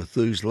after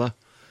Methuselah,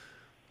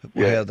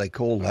 how they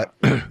call that.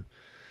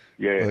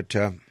 Yeah. But,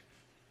 yeah,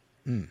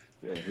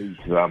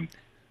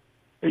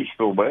 he's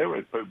still there.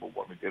 If people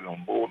want to get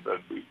on board,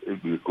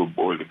 he'd be a good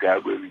boy to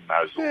go with. He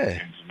knows all the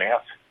ins and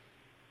outs.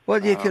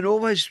 Well, you can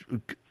always,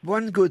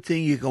 one good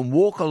thing, you can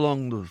walk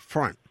along the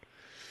front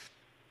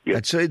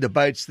and see the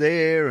boats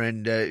there,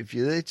 and if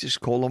you're there,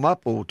 just call them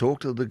up or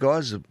talk to the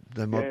guys.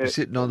 They might be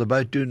sitting on the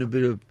boat doing a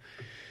bit of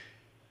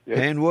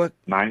handwork.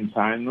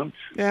 Maintenance.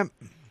 Yeah.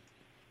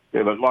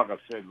 Yeah, but like I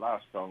said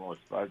last time I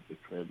spoke to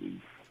Trev,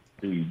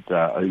 he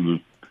was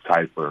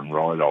taper and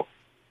write-off.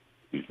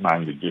 He's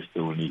mainly just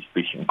doing his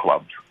fishing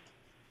clubs.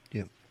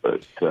 Yeah.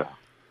 But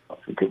I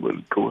think it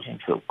would cause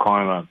himself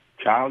Kiama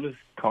Charters,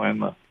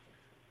 Kiama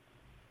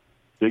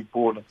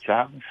Deepwater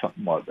Charters,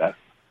 something like that.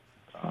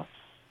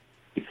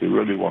 If you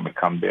really want to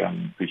come down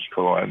and fish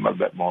Kiama,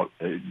 it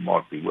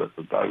might be worth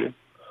a go.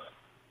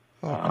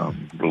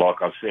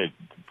 Like I said,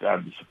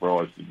 don't be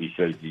surprised if he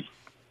says he's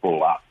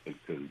full up,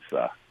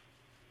 because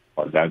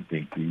I don't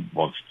think he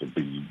wants to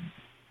be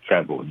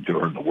travelling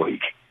during the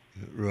week.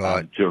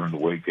 Right. During the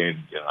weekend,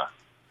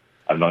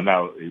 And I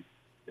know he's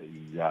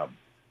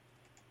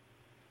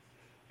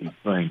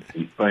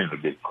been a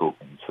bit cook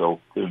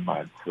himself too,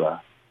 mate.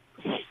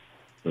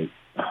 But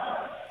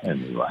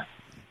anyway.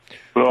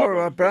 All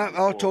right, bro.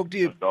 I'll talk to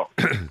you.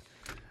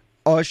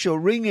 I shall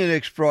ring you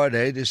next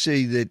Friday to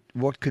see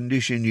what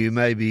condition you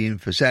may be in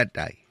for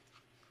Saturday.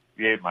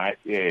 Yeah, mate.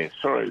 Yeah,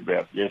 sorry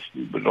about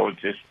yesterday, but I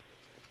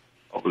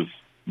was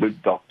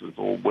with doctors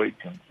all week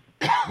and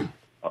I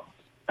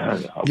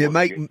wasn't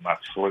getting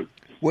much sleep.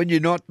 When you're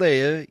not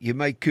there, you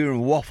make Kieran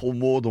waffle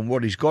more than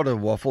what he's got to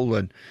waffle,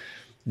 and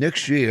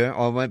next year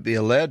I won't be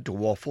allowed to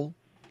waffle.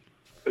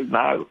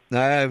 No.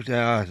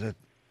 Yeah,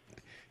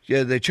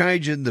 they're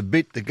changing the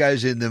bit that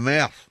goes in the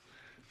mouth,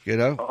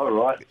 All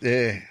right.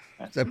 Yeah.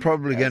 They're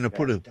probably going to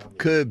put a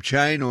curb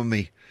chain on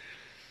me.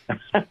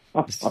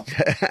 Oh,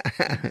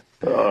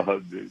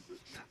 dude.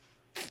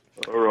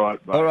 All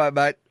right, mate. All right,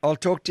 mate. I'll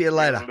talk to you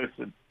later.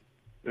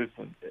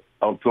 Listen.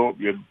 I'll talk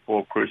to you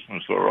before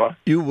Christmas, all right?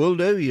 You will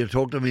do. You'll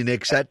talk to me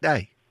next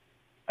Saturday.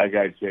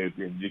 Okay,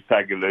 champion. You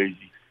take it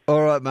easy.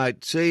 All right,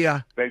 mate. See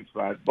ya. Thanks,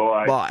 mate.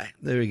 Bye. Bye.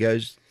 There he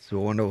goes. It's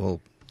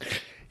wonderful.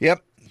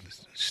 Yep.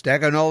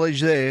 Stack of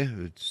knowledge there.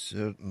 It's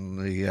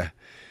certainly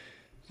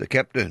the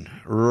captain,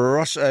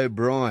 Ross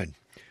O'Brien.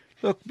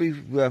 Look,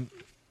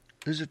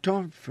 there's a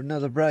time for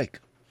another break.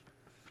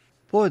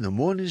 Boy, the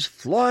morning's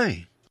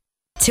flying.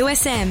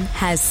 2SM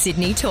has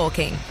Sydney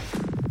talking.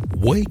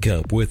 Wake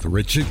Up with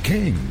Richard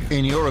King.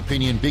 In your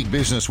opinion, big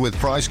business with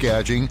price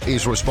gouging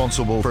is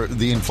responsible for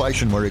the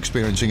inflation we're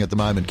experiencing at the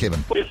moment,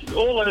 Kevin? If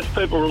all those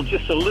people were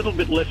just a little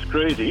bit less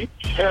greedy,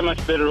 how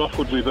much better off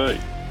would we be?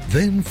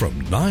 Then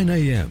from 9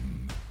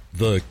 a.m,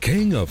 the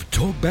king of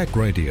talkback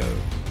radio,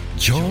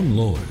 John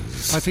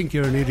Laws. I think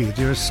you're an idiot.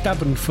 You're a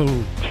stubborn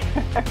fool.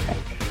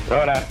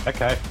 Righto,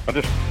 okay. I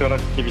just thought I'd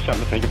give you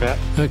something to think about.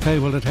 Okay,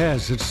 well, it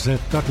has. It's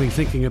got me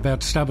thinking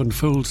about stubborn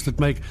fools that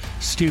make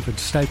stupid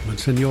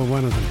statements, and you're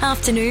one of them.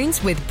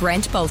 Afternoons with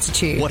Brent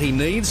Bultitude. What he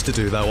needs to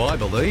do, though, I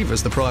believe,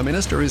 as the Prime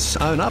Minister, is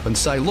own up and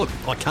say, look,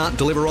 I can't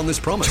deliver on this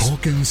promise.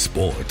 Talking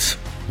sport.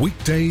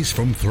 Weekdays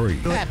from 3.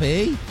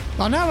 Happy?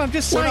 I know, I'm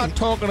just saying. We're not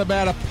talking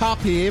about a pup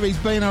here. He's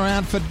been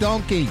around for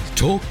donkeys.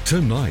 Talk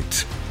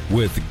Tonight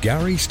with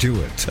Gary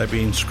Stewart. They've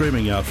been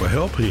screaming out for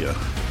help here.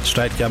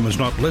 State government's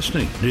not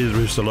listening. Neither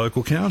is the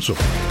local council.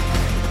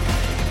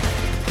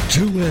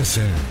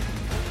 2SM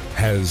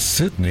has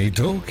Sydney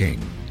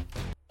talking.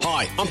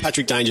 Hi, I'm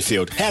Patrick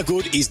Dangerfield. How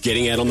good is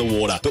getting out on the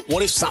water? But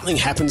what if something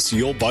happens to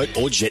your boat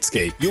or jet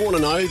ski? You want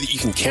to know that you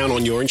can count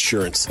on your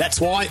insurance. That's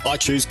why I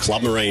choose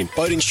Club Marine.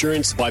 Boat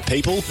insurance by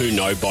people who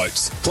know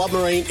boats. Club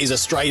Marine is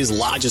Australia's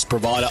largest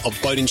provider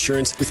of boat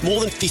insurance with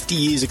more than 50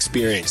 years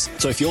experience.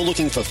 So if you're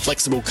looking for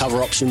flexible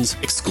cover options,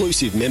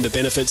 exclusive member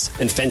benefits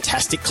and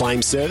fantastic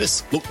claim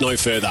service, look no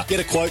further. Get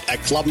a quote at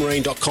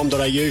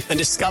clubmarine.com.au and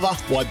discover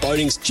why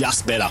boating's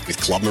just better with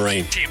Club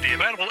Marine. TMD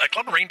available at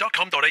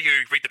clubmarine.com.au.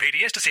 Read the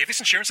PDS to see if this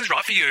insurance is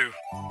right for you.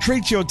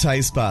 Treat your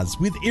taste buds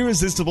with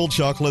irresistible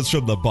chocolates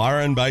from the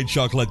Byron Bay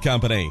Chocolate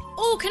Company.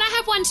 Oh, can I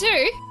have one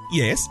too?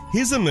 Yes,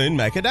 here's a Moon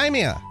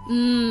Macadamia.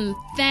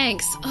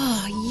 Thanks.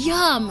 Oh,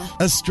 yum.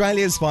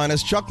 Australia's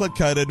finest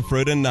chocolate-coated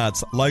fruit and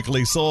nuts,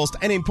 locally sourced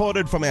and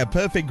imported from our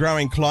perfect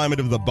growing climate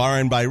of the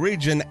Byron Bay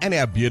region and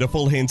our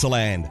beautiful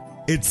hinterland.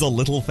 It's the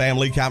Little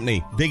Family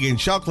Company, big in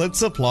chocolate,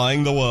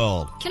 supplying the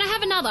world. Can I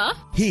have another?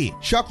 Here,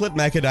 chocolate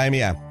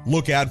macadamia.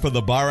 Look out for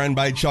the Byron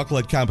Bay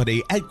Chocolate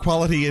Company at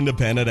quality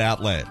independent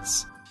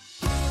outlets.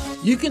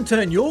 You can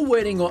turn your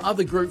wedding or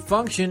other group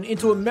function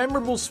into a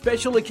memorable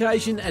special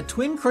occasion at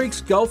Twin Creeks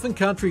Golf and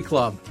Country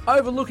Club.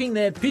 Overlooking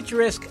their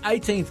picturesque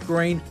 18th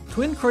green,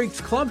 Twin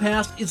Creeks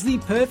Clubhouse is the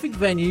perfect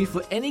venue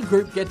for any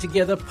group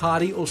get-together,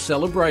 party or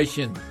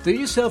celebration. Do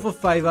yourself a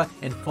favour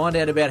and find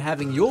out about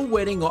having your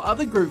wedding or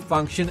other group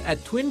function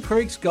at Twin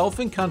Creeks Golf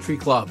and Country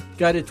Club.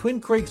 Go to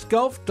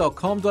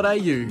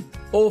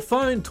twincreeksgolf.com.au or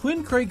phone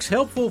Twin Creeks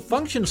Helpful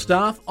Function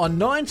staff on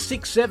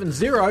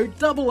 9670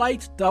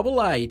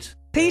 8888.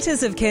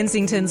 Peters of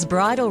Kensington's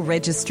bridal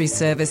registry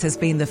service has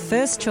been the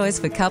first choice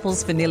for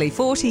couples for nearly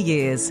 40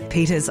 years.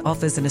 Peters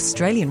offers an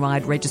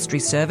Australian-wide registry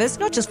service,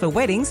 not just for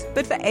weddings,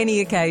 but for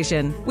any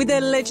occasion. With their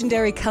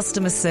legendary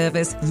customer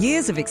service,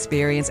 years of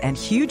experience and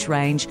huge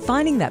range,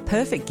 finding that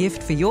perfect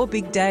gift for your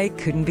big day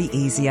couldn't be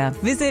easier.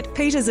 Visit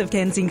Peters of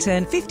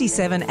Kensington,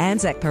 57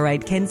 Anzac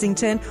Parade,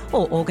 Kensington,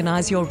 or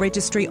organise your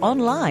registry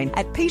online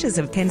at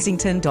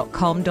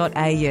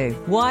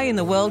petersofkensington.com.au. Why in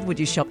the world would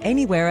you shop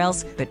anywhere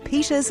else but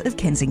Peters of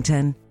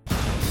Kensington?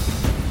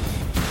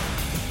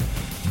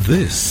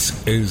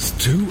 This is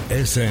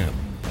 2SM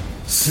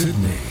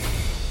Sydney.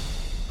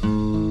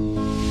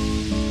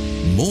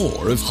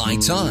 More of High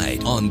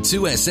Tide on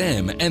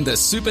 2SM and the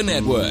Super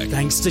Network.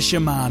 Thanks to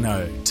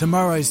Shimano.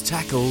 Tomorrow's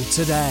tackle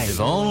today. If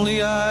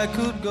only I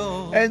could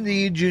go. And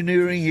the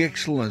engineering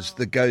excellence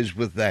that goes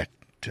with that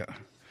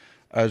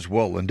as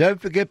well. And don't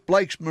forget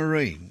Blake's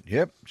Marine.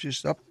 Yep,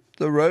 just up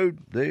the road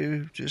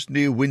there, just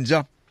near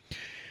Windsor.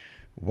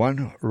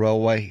 One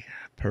railway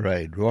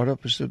parade, right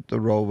opposite the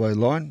railway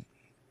line.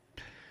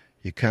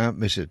 You can't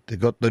miss it. They've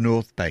got the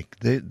North Bank.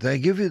 They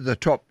give you the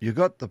top. You've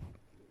got the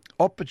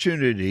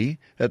opportunity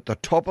at the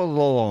top of the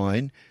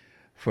line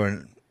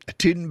for a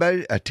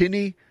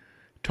tinny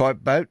type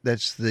boat.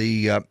 That's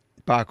the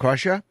bar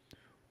crusher,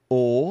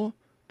 or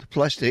the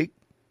plastic,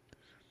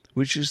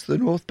 which is the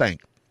North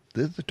Bank.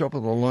 They're the top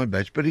of the line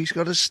boats, but he's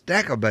got a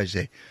stack of boats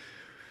there.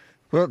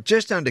 Well,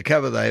 just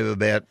undercover, they have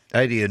about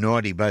 80 or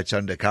 90 boats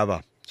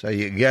undercover. So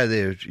you can go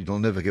there, you'll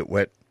never get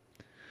wet.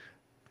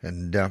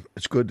 And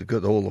it's good to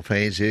get all the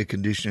fans, air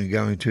conditioning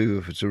going too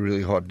if it's a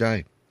really hot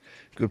day.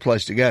 Good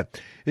place to go.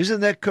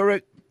 Isn't that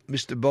correct,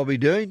 Mr. Bobby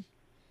Dean?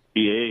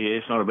 Yeah,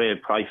 it's not a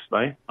bad place,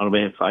 mate. Not a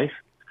bad place.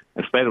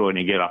 It's better when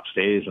you get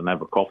upstairs and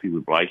have a coffee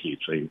with Blakey.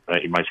 He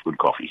makes good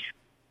coffee.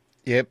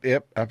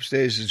 Yep.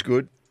 Upstairs is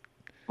good.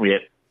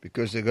 Yep.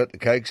 Because they've got the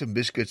cakes and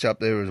biscuits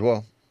up there as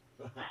well.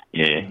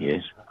 Yeah,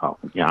 yes. Oh,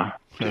 yeah,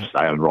 just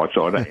stay on the right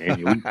side of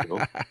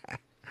the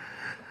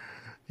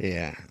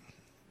Yeah.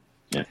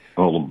 Yeah,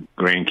 all the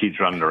grandkids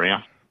running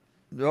around.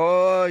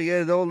 Oh,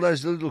 yeah, all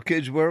those little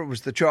kids where it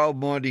was the child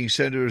minding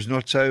centre is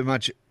not so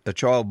much a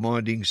child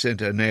minding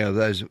centre now.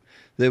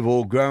 They've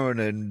all grown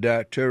and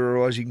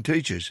terrorising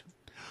teachers.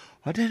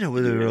 I don't know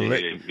whether...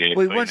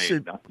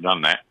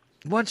 done that.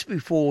 Once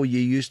before you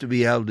used to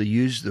be able to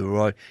use the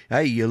right,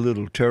 hey, you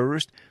little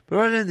terrorist, but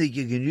I don't think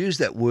you can use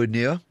that word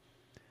now.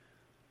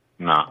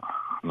 No.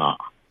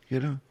 You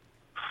know?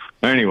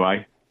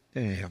 Anyway...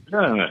 Yeah.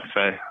 So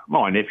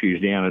my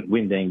nephew's down at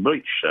Windang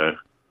Beach, so...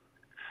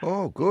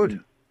 Oh,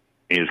 good.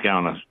 He was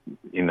going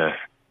in the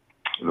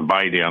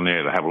bay down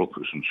there to have a look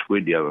at some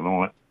squid the other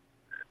night.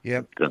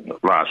 Yep.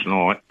 Last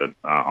night, but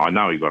I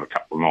know he got a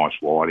couple of nice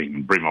whiting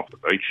and brim off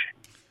the beach.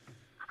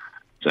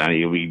 So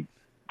he'll be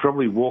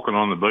probably walking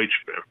on the beach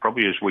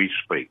probably as we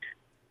speak.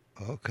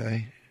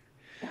 Okay.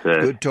 So,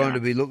 good time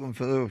to be looking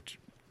for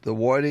the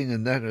whiting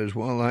and that as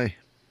well, eh?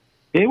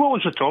 Yeah, what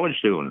was the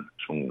tides doing,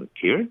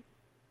 Kieran?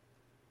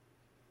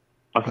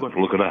 I forgot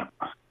to look it up.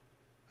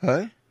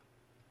 Hey?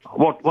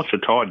 What's the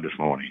tide this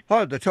morning?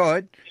 Oh, the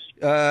tide.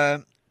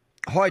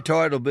 High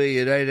tide will be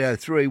at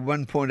 8:03,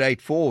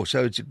 1.84,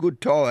 so it's a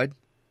good tide.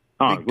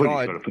 Oh, big good.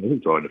 Tide. You've got a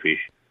big tide to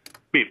fish.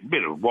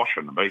 Bit of wash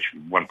on the beach,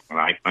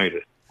 1.8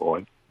 metres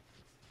wide.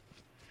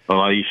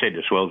 Although you said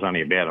the swell's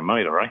only about a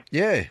metre, eh?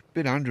 Yeah, a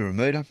bit under a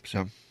metre.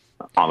 So.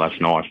 Oh,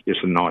 that's nice.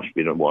 Just a nice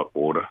bit of white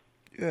water.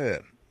 Yeah.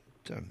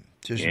 So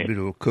just a bit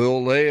of a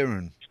curl there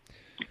and...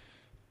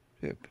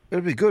 Yeah,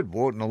 it'll be good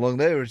walking along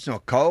there. It's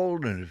not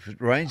cold, and if it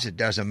rains, it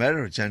doesn't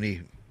matter. It's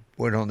only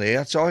wet on the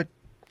outside.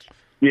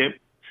 Yep.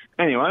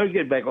 Anyway, we'll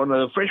get back on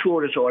the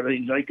freshwater side of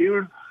things, eh,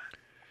 Kieran?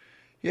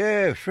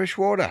 Yeah,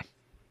 freshwater.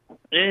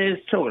 Yeah,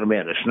 it's talking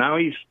about the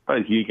snowies.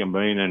 Both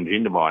Yukonbean and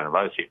Jindabyne are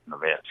both hitting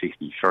about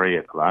 63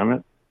 at the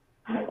moment.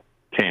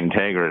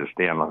 Tantagra is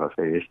down, like I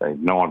said yesterday,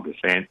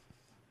 9%,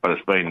 but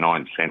it's been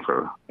 9%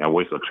 for a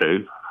week or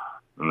two,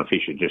 and the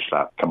fish have just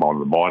start to come on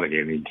the bite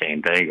again in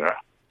Tantagra.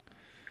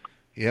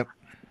 Yep.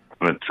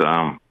 But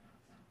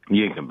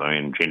Yukonbean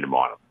and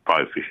Jindabyne are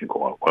both fishing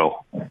quite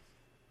well.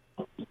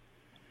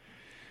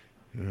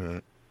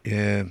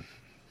 Yeah.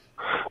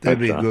 That'd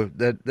be good.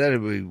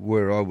 That'd be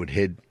where I would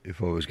head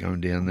if I was going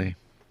down there.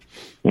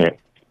 Yeah.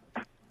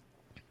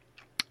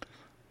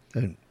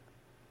 And,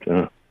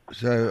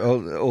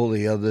 so all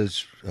the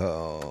others,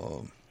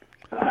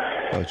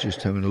 I was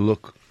just having a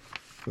look.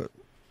 But,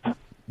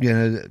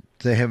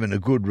 they're having a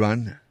good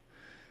run.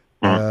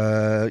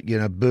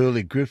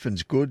 Burley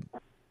Griffin's good.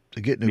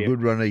 They're getting a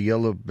good run of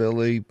yellow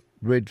belly,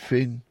 red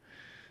fin.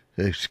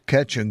 They're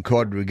catching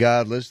cod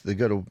regardless. They've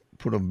got to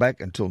put them back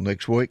until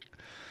next week.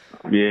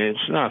 Yeah,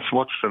 it's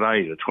what's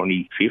today, the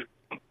 25th,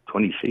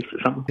 26th or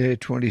something? Yeah,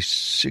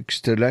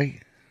 26 today.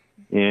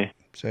 Yeah.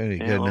 So you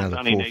got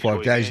another 4 or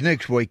 5 days.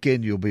 Next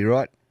weekend you'll be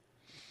right.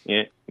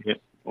 Yeah.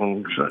 Well,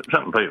 a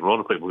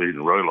lot of people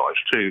didn't realise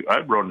too,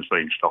 Oberon's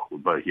been stocked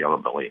with both yellow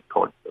belly and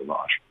cod for the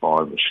last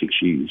 5 or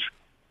 6 years.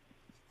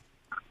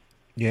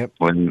 Yep.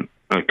 When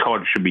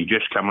cod should be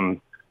just coming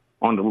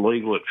onto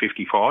legal at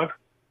 55.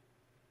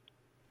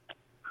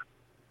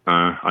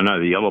 I know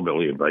the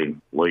yellowbelly have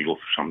been legal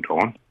for some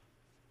time,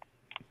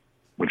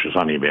 which is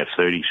only about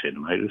 30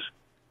 centimetres.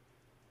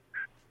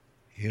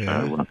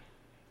 Yeah. So,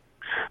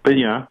 but,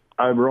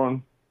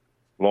 Oberon,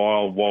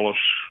 Lyle, Wallace,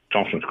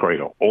 Johnson's Creek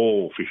are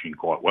all fishing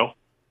quite well.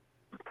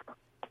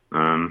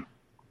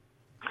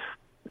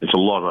 There's a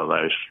lot of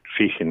those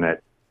fish in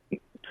that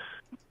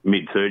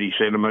mid-30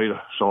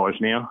 centimetre size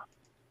now.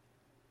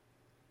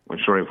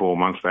 Which 3 or 4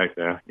 months back,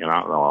 they were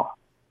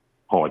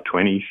high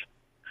 20s.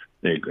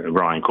 They're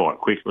growing quite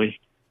quickly.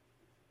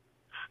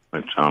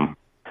 But,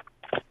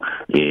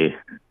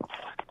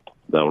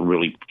 they'll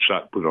really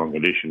put on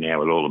condition now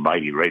with all the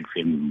baby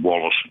redfin,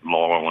 Wallace,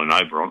 Lyle and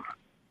Oberon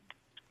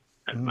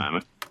at the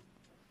moment.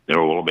 They're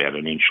all about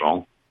an inch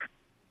long.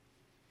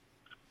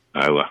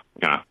 So,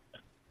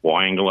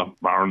 Wyangler,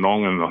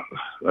 Burrendong and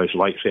those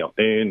lakes out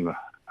there and the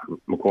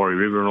Macquarie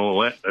River and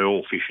all that, they're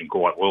all fishing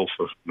quite well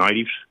for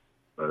natives.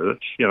 So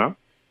that's,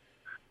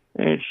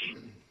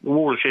 the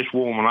water's just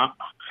warming up.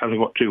 Hasn't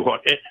got too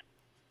hot yet.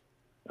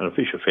 And the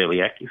fish are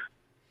fairly active.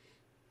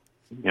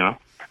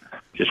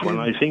 Just one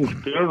of those things,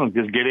 and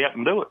just get out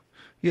and do it.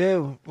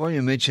 Yeah, well,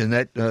 you mentioned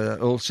that.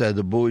 Also,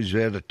 the boys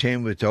out of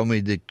town with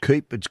Tommy that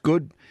keep, it's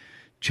good.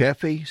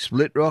 Chaffey,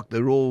 Split Rock,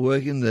 they're all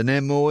working. The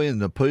Namoy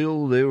and the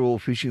Peel, they're all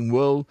fishing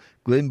well.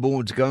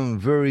 Glenbourne's going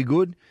very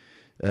good.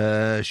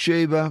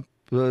 Sheba,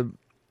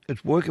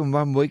 it's working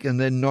 1 week and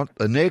then not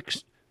the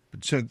next.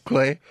 But St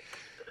Clair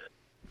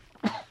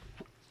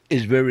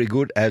is very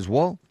good as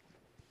well.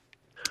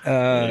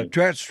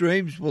 Trout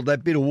streams, well,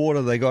 that bit of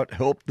water they got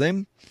helped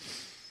them.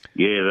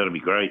 Yeah, that'll be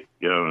great.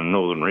 In the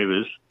northern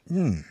rivers.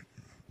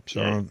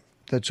 So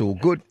that's all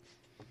good.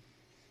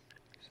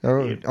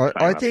 So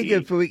I think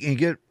if we can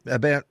get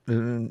about,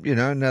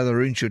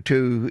 another inch or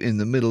two in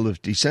the middle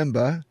of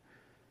December,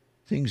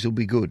 things will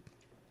be good.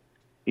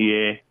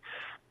 Yeah.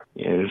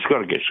 Yeah, it's got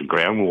to get some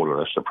groundwater.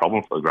 That's the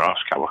problem for the grass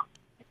cover.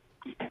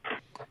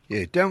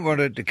 Yeah, don't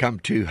want it to come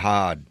too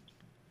hard.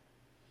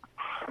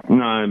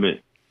 No,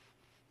 but,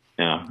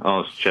 I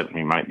was chatting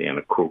to my mate down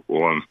at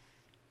Crookwell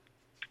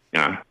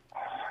and,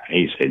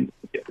 he said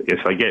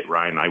if they get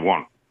rain, they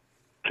want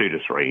 2 to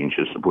 3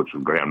 inches to put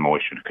some ground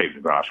moisture to keep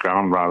the grass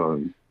growing rather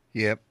than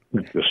the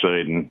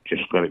seed and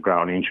just let it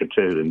grow an inch or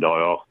two and die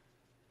off.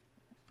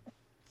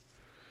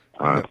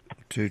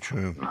 Too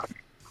true.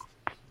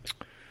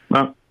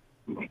 Well,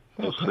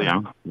 that's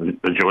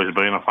the joys of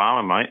being a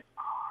farmer, mate.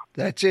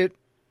 That's it.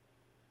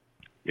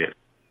 Yeah.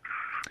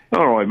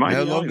 All right, mate.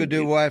 No longer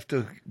do I have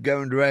to go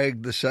and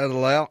drag the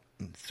saddle out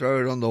and throw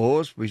it on the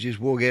horse. We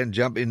just walk out and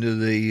jump into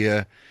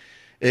the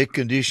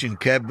air-conditioned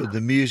cab with the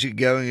music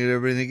going and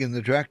everything in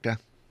the tractor.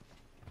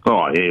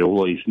 Oh, yeah,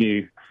 all these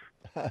new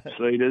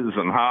seeders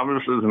and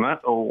harvesters and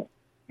that, all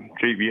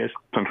GPS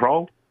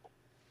controlled.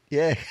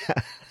 Yeah.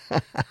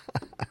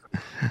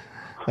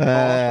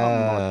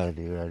 Dear.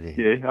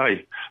 Yeah,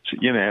 hey, so,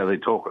 they're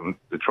trying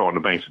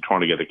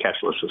to get a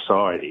cashless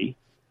society.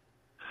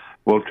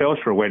 Well,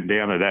 Telstra went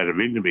down at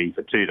Adamindeby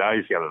for 2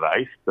 days the other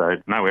day, so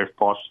no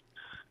FPOS,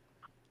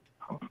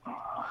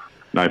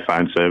 no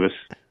phone service.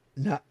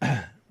 No,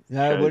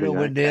 when it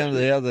went down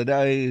the other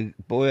day,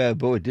 boy, oh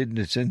boy, didn't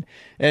it? And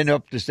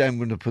Optus don't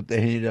want to put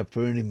their hand up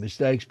for any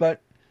mistakes. But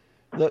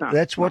look,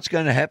 that's what's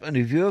going to happen.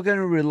 If you're going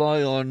to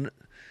rely on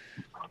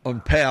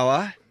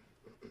power,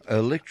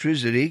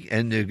 electricity,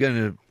 and they're going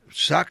to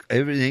suck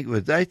everything,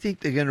 but they think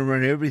they're going to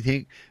run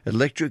everything,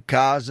 electric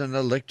cars and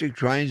electric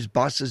trains,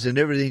 buses and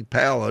everything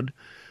powered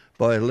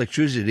by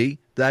electricity,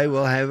 they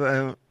will have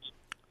a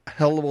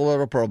hell of a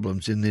lot of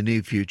problems in the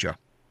near future.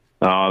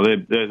 They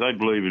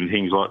believe in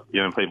things like,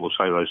 people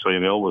say they've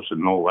seen Elvis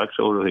and all that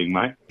sort of thing,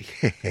 mate.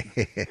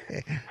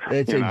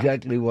 That's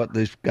exactly what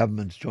this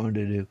government's trying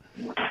to do.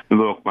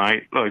 Look,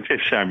 mate,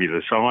 just show me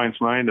the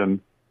science, mate, and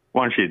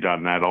once you've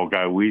done that, I'll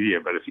go with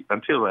you. But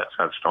until that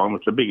such time,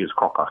 it's the biggest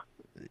copper.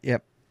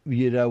 Yep.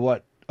 You know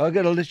what? I've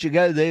got to let you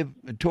go there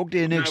and talk to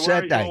you next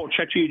Saturday. I'll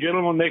chat to you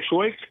gentlemen next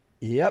week.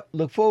 Yep.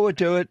 Look forward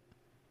to it.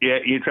 Yeah,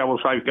 you travel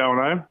safe going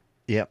home.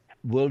 Yep.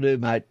 Will do,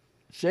 mate.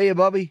 See you,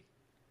 Bobby.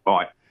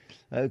 Bye.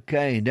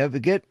 Okay, and don't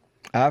forget,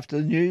 after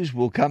the news,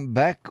 we'll come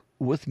back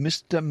with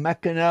Mr.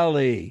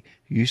 McAnally.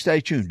 You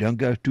stay tuned. Don't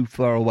go too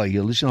far away.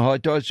 You're listening to High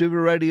Tide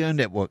Super Radio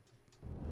Network.